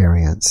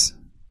experience?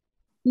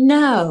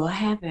 No, I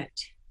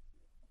haven't.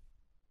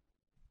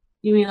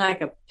 You mean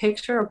like a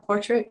picture or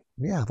portrait?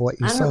 Yeah, of what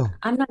you saw.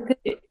 I'm not good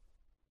at,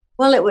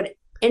 well, it would,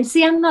 and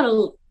see, I'm not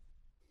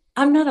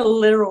a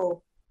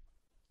literal,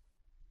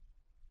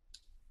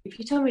 if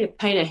you tell me to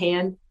paint a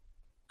hand,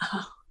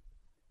 oh,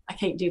 I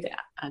can't do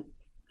that.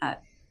 I,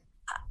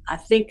 I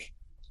think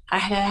I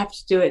have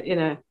to do it in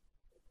a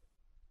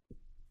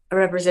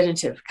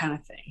representative kind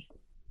of thing.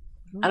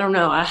 I don't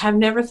know. I have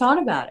never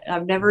thought about it.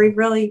 I've never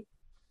really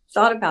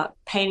thought about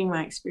painting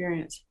my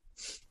experience.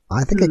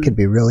 I think it could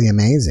be really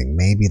amazing.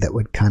 Maybe that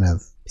would kind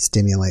of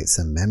stimulate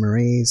some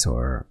memories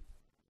or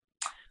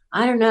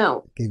I don't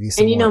know. Give you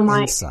some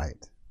more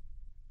insight.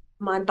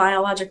 My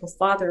biological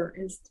father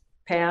is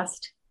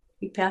passed.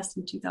 He passed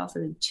in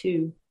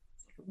 2002.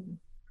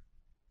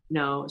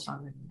 No, it's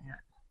longer than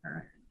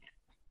that.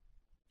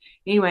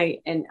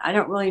 Anyway, and I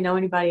don't really know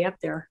anybody up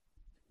there.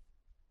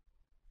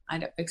 I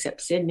don't,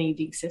 except Sydney,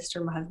 Dee's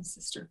sister, my husband's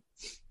sister.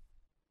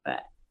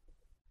 But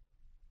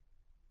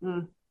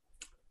I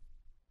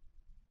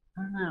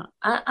don't know.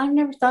 I've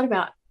never thought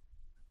about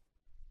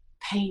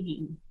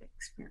painting the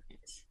experience.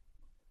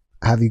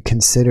 Have you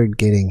considered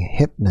getting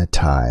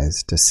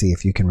hypnotized to see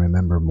if you can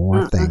remember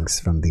more things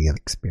from the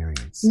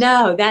experience?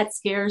 No, that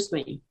scares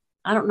me.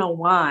 I don't know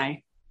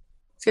why.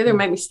 It's either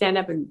make me stand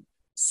up and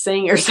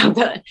sing or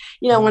something.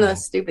 One of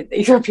those stupid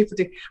things where people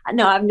do.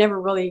 No, I've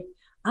never really.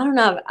 I don't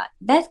know.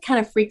 That kind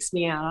of freaks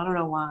me out. I don't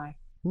know why.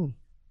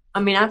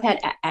 I mean, I've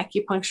had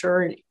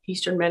acupuncture and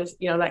Eastern medicine,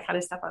 that kind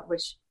of stuff,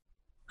 which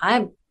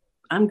I'm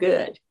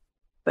good.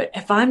 But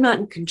if I'm not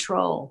in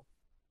control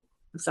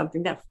of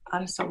something, that I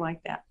just don't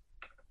like that.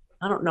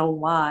 I don't know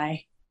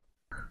why.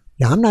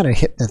 Yeah, I'm not a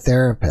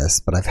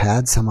hypnotherapist, but I've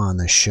had some on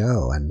the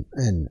show, and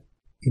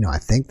I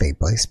think they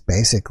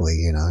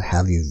basically,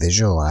 have you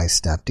visualize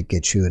stuff to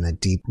get you in a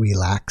deep,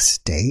 relaxed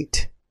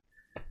state.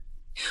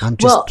 I'm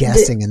just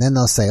guessing, and then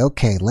they'll say,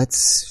 okay,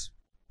 let's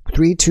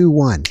 3, 2,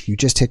 1. You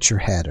just hit your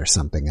head or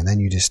something, and then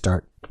you just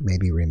start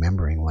maybe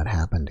remembering what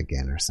happened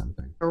again or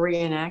something.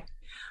 Reenact.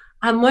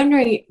 I'm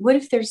wondering, what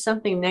if there's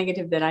something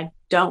negative that I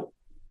don't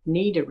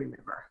need to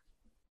remember?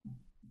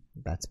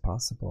 That's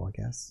possible, I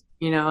guess.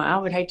 I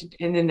would hate to,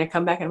 and then they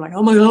come back and I'm like,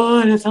 oh my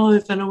God, that's all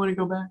this. I don't want to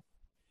go back.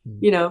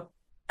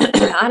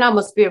 I'd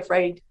almost be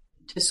afraid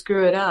to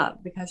screw it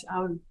up because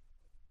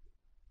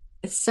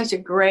it's such a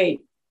great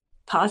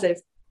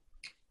positive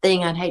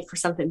thing. I'd hate for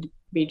something to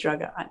be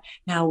drug up.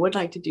 Now I would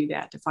like to do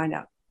that to find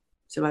out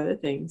some other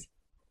things,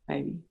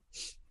 maybe,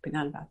 but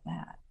not about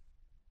that.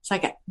 It's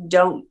like I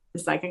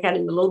got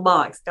in the little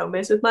box. Don't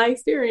mess with my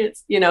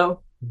experience, Does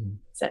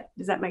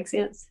that make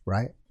sense?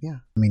 Right. Yeah.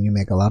 I mean, you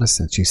make a lot of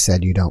sense. You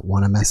said you don't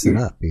want to mess it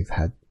up. You've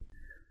had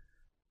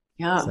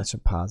such a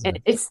positive.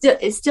 And it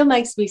still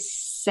makes me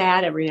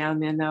sad every now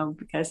and then, though,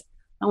 because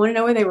I want to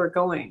know where they were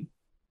going.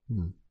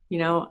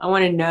 I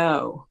want to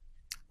know.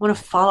 I want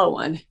to follow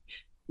one.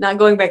 Not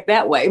going back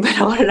that way, but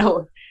I want to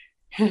know.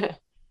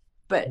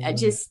 But I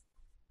just,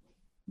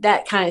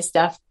 that kind of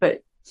stuff.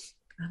 But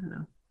I don't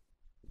know.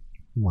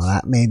 Well,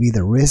 that may be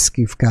the risk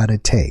you've got to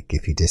take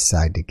if you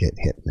decide to get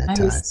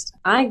hypnotized.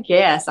 I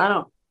guess. I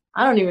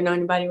don't even know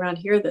anybody around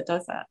here that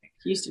does that.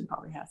 Houston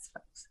probably has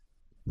folks.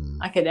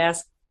 I could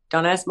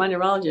don't ask my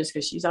neurologist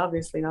because she's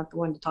obviously not the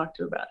one to talk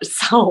to about it.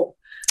 So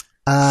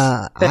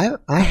I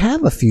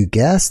have a few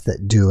guests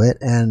that do it,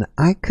 and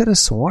I could have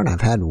sworn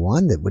I've had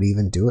one that would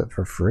even do it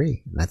for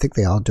free. And I think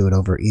they all do it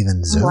over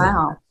even Zoom.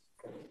 Wow.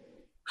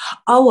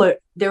 Oh,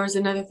 there was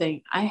another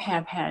thing. I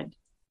have had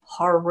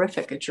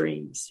horrific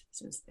dreams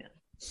since then.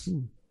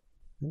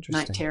 Interesting.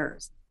 Night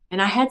terrors.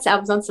 And I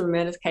was on some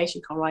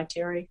medication called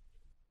Rytary,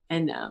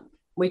 and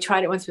we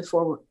tried it once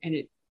before, and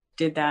it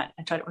did that.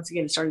 I tried it once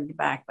again and started it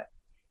back,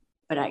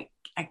 but I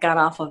got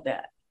off of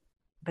that.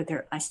 But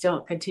I still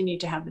continue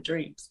to have the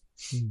dreams,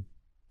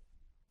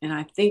 and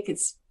I think it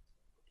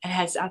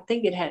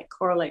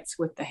correlates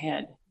with the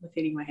head, with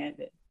hitting my head.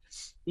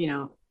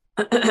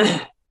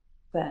 That,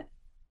 but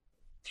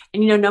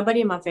nobody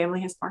in my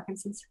family has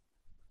Parkinson's.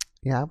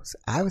 Yeah,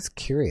 I was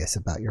curious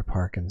about your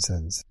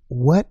Parkinson's.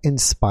 What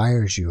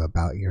inspires you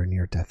about your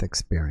near-death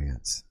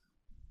experience?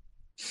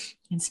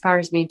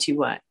 Inspires me to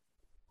what?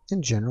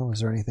 In general, is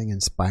there anything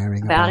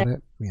inspiring about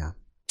it? Yeah.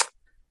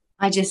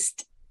 It's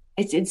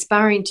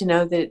inspiring to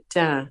know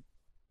that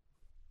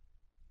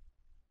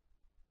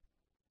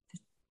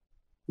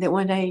that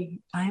one day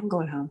I am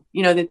going home.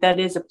 That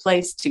is a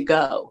place to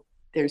go.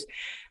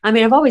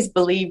 I've always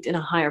believed in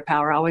a higher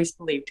power. I always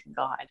believed in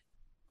God.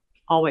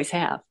 Always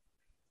have.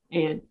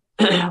 And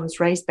I was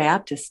raised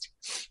Baptist,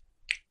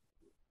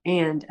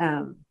 and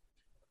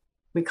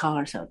we call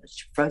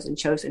ourselves Frozen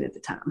Chosen at the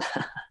time.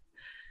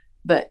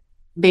 But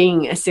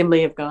being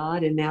Assembly of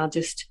God, and now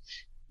just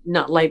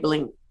not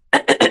labeling,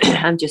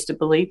 I'm just a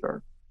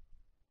believer,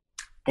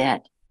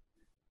 that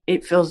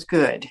it feels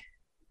good,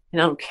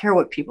 and I don't care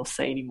what people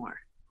say anymore.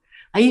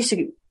 I used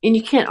to, and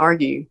you can't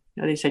argue.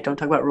 They say don't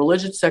talk about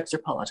religion, sex, or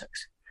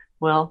politics.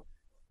 Well,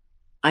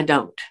 I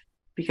don't,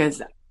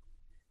 because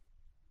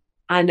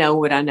I know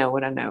what I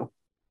know,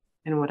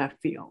 and what I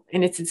feel.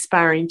 And it's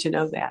inspiring to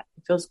know that.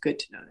 It feels good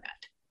to know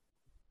that.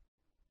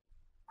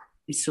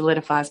 It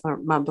solidifies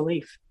my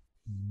belief.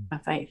 my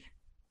faith.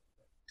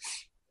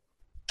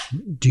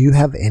 Do you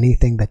have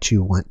anything that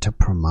you want to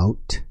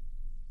promote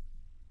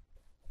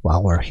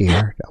while we're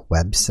here? A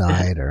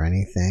website or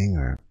anything?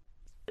 Or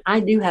I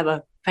do have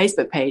a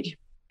Facebook page.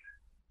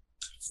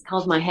 It's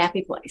called My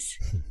Happy Place.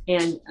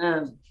 And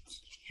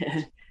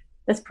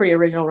that's pretty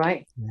original,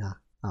 right? Yeah.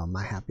 Oh,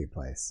 My Happy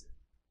Place.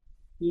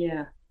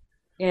 Yeah.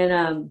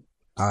 And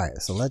all right,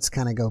 so let's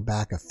kind of go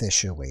back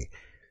officially.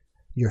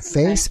 Your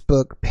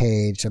Facebook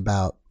page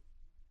about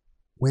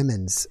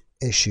women's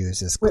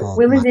issues is called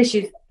Women's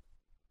Issues,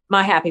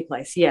 My Happy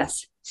Place,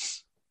 yes.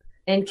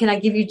 And can I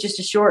give you just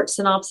a short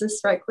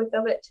synopsis right quick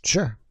of it?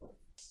 Sure.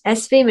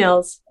 As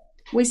females,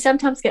 we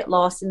sometimes get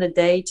lost in the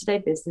day-to-day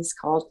business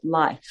called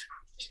life.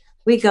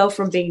 We go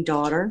from being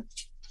daughter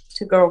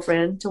to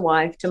girlfriend to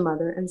wife to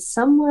mother, and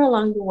somewhere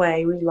along the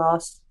way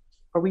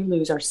we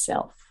lose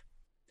ourselves.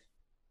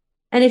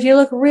 And if you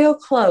look real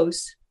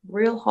close,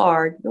 real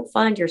hard, you'll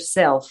find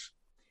yourself.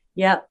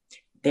 Yep,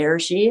 there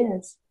she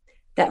is,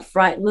 that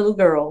frightened little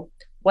girl,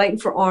 waiting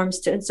for arms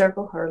to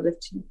encircle her,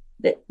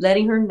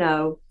 letting her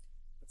know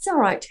it's all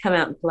right to come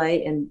out and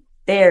play, and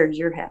there's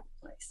your happy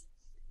place.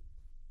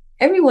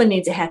 Everyone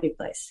needs a happy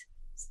place.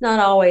 It's not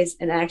always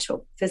an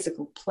actual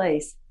physical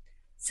place.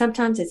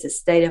 Sometimes it's a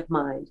state of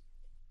mind.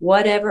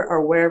 Whatever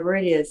or wherever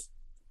it is,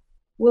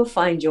 we'll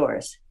find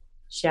yours,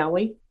 shall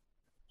we?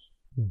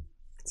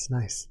 It's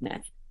nice. No.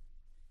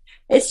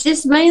 It's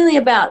just mainly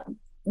about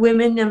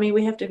women. I mean,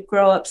 we have to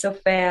grow up so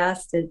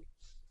fast, and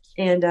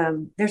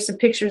there's some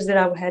pictures that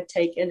I had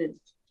taken, and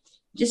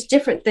just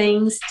different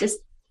things. Just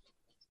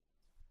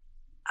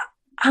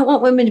I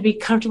want women to be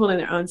comfortable in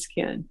their own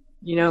skin.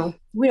 You know,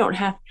 we don't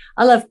have.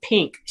 I love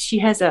Pink. She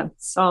has a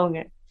song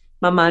that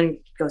my mind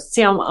goes.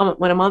 See,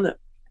 when I'm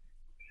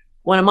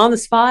on the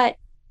spot,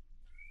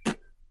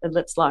 the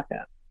lips lock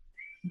up.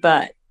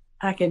 But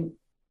I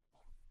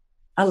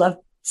love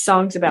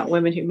songs about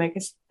women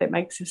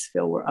makes us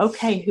feel we're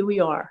okay who we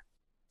are.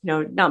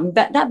 You know,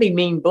 not be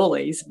mean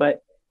bullies,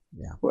 but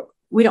yeah,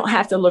 we don't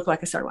have to look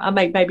like a certain. I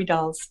make baby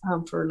dolls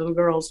for little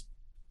girls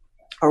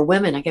or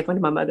women. I gave one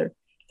to my mother.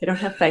 They don't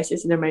have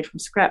faces, and they're made from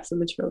scraps of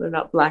material. They're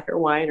not black or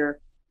white,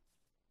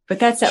 but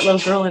that's that little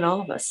girl in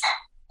all of us.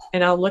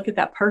 And I'll look at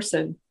that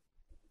person,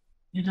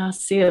 and I'll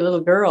see a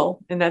little girl,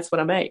 and that's what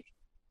I make.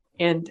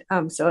 And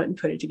sew it and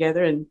put it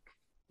together, and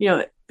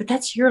but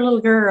that's your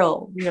little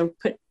girl.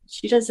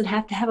 She doesn't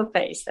have to have a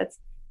face. That's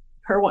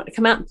her wanting to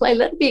come out and play.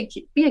 Let her be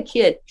a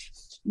kid.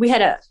 We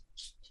had a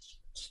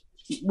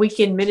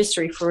weekend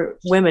ministry for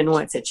women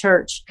once at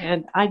church,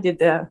 and I did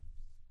the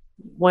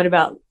one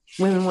about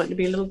women wanting to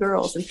be little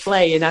girls and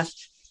play. And I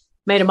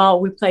made them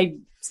all. We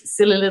played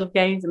silly little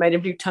games and made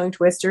them do tongue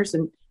twisters.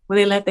 And when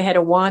they left, they had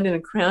a wand and a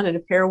crown and a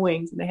pair of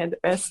wings, and they had the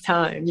best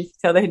time. You could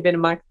tell they had been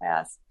in my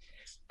class.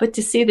 But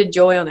to see the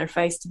joy on their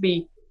face, to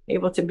be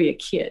able to be a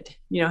kid,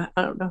 I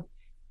don't know.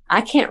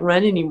 I can't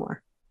run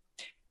anymore.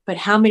 But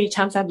how many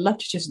times I'd love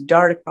to just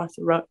dart across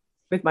the road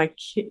with my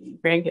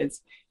grandkids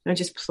and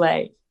just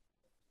play.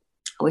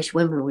 I wish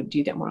women would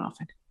do that more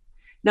often.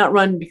 Not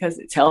run because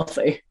it's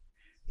healthy.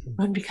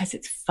 Run because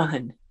it's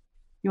fun.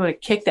 You want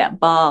to kick that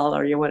ball,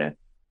 or you want to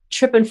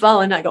trip and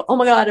fall and not go, oh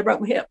my God, I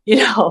broke my hip,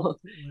 Yeah.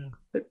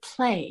 But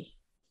play.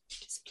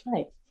 Just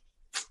play.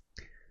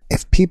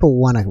 If people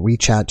want to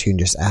reach out to you and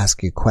just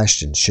ask you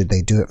questions, should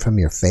they do it from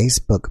your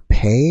Facebook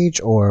page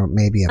or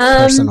maybe a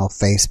personal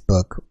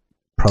Facebook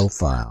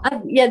profile?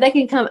 They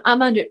can come.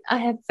 I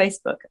have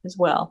Facebook as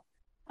well.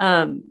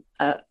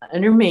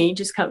 Under me,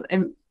 just come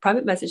and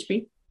private message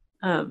me.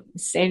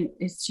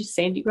 It's just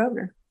Sandy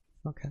Grosvenor.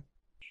 Okay.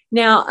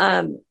 Now,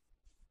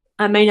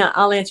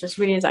 I'll answer as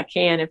many as I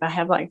can. If I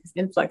have like this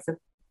influx of,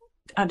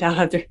 I'm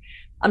not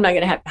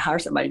going to have to hire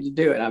somebody to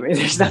do it. I mean,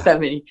 there's not that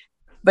many.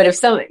 But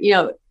if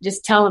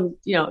just tell them,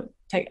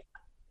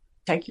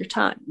 take your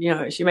time.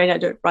 She may not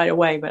do it right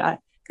away, but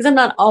because I'm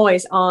not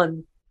always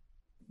on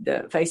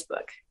the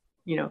Facebook.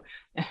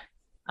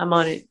 I'm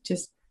on it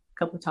just a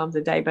couple of times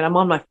a day, but I'm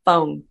on my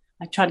phone.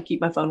 I try to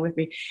keep my phone with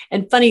me.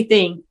 And funny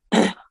thing,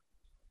 I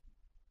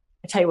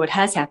tell you what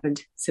has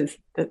happened since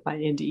my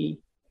NDE.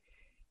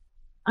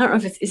 I don't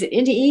know if is it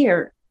NDE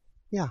or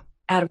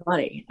out of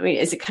body. I mean,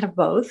 is it kind of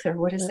both, or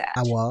what is that?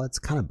 Well, it's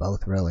kind of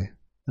both, really,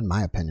 in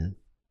my opinion.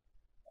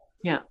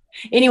 Yeah.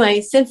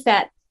 Anyway, since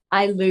that,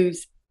 I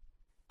lose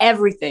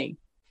everything.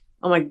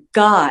 Oh my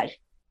God.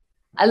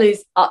 I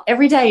lose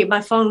every day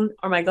my phone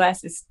or my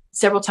glasses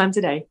several times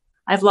a day.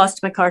 I've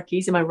lost my car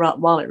keys and my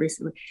wallet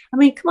recently. I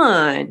mean, come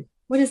on.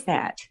 What is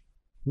that?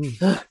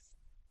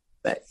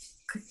 But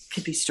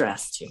could be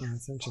stress too. Oh,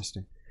 that's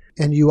interesting.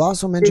 And you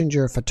also mentioned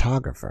you're a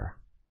photographer.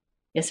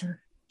 Yes, sir.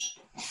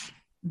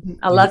 Mm-hmm.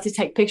 I love to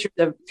take pictures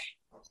of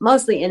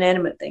mostly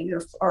inanimate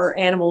things or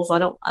animals. I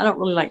don't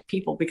really like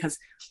people because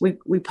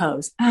we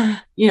pose. I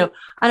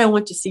don't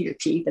want to see your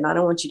teeth, and I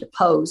don't want you to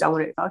pose.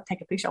 If I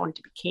take a picture, I want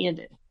it to be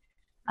candid.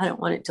 I don't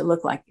want it to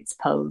look like it's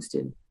posed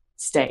and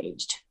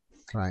staged.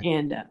 Right.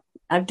 And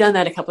I've done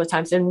that a couple of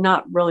times. They're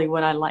not really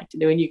what I like to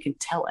do, and you can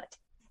tell it.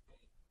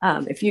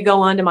 If you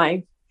go onto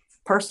my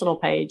personal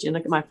page and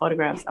look at my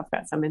photographs, I've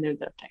got some in there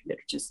that I've taken that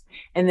are just,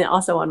 and then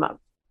also on my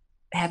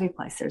Happy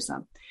Place, there's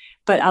some.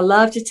 But I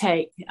love to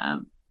take,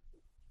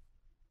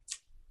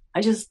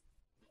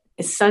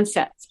 it's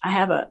sunsets. I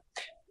have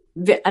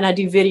and I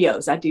do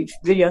videos. I do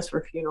videos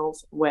for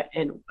funerals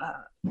and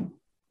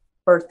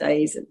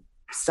birthdays and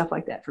stuff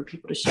like that for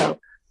people to show.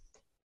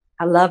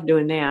 I love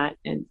doing that.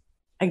 And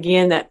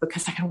again, that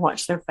because I can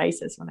watch their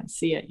faces when I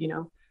see it,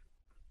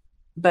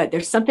 but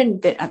there's something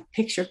that a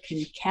picture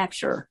can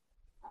capture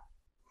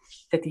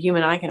that the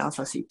human eye can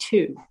also see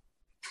too.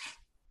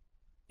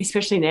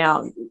 Especially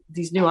now,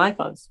 these new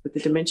iPhones with the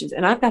dimensions.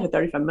 And I've got a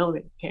 35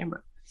 millimeter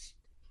camera,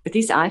 but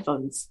these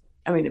iPhones,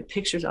 the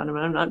pictures on them,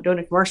 and I'm not doing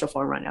a commercial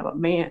for them right now, but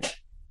man,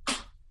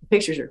 the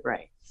pictures are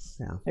great.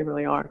 Yeah. They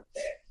really are.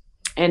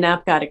 And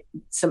I've got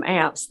some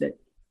apps that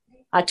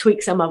I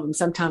tweak some of them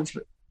sometimes,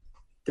 but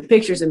the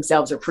pictures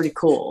themselves are pretty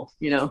cool.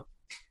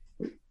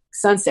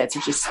 Sunsets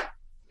are just,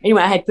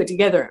 anyway, I had put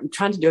together, I'm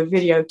trying to do a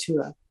video to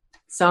a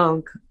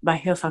song by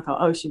Hillsong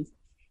called Oceans,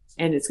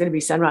 and it's going to be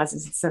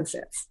sunrises and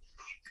sunsets.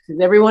 Because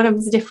every one of them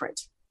is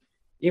different.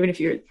 Even if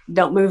you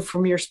don't move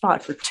from your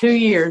spot for 2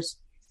 years,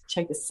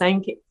 check the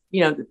same,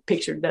 the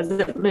picture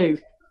doesn't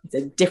move. It's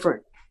a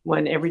different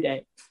one every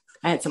day.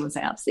 I had someone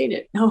say, I've seen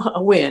it. No,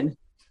 a win.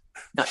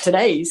 Not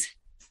today's.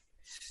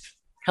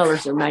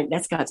 Colors are made.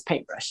 That's God's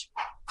paintbrush.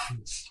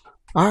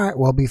 All right.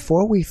 Well,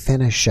 before we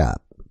finish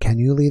up, can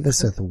you leave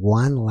us with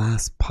one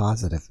last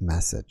positive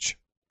message?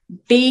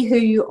 Be who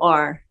you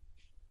are.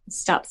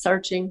 Stop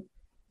searching.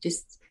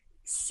 Just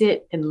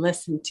sit and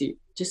listen to.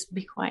 Just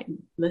be quiet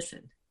and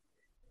listen.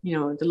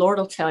 The Lord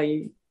will tell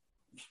you.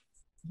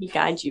 He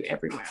guides you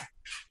everywhere.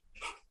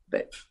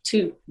 But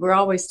we're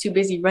always too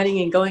busy running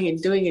and going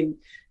and doing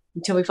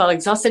until we fall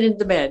exhausted into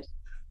the bed.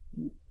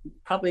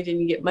 Probably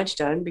didn't get much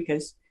done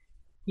because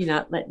you're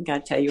not letting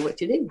God tell you what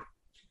to do.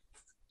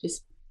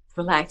 Just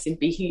relax and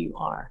be who you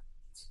are,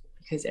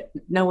 because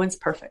no one's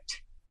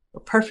perfect.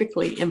 We're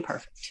perfectly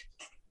imperfect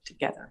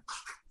together.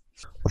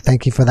 Well,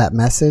 thank you for that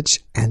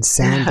message. And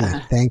Sandy,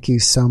 thank you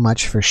so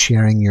much for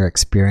sharing your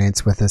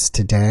experience with us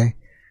today.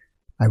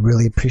 I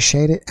really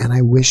appreciate it, and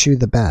I wish you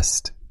the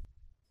best.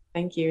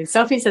 Thank you.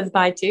 Sophie says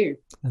bye too.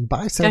 And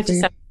bye,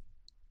 Sophie.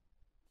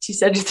 She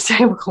said at the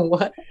table,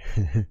 what?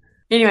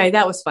 Anyway,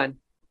 that was fun.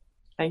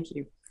 Thank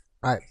you.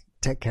 All right.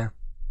 Take care.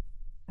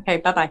 Okay.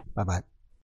 Bye-bye. Bye-bye.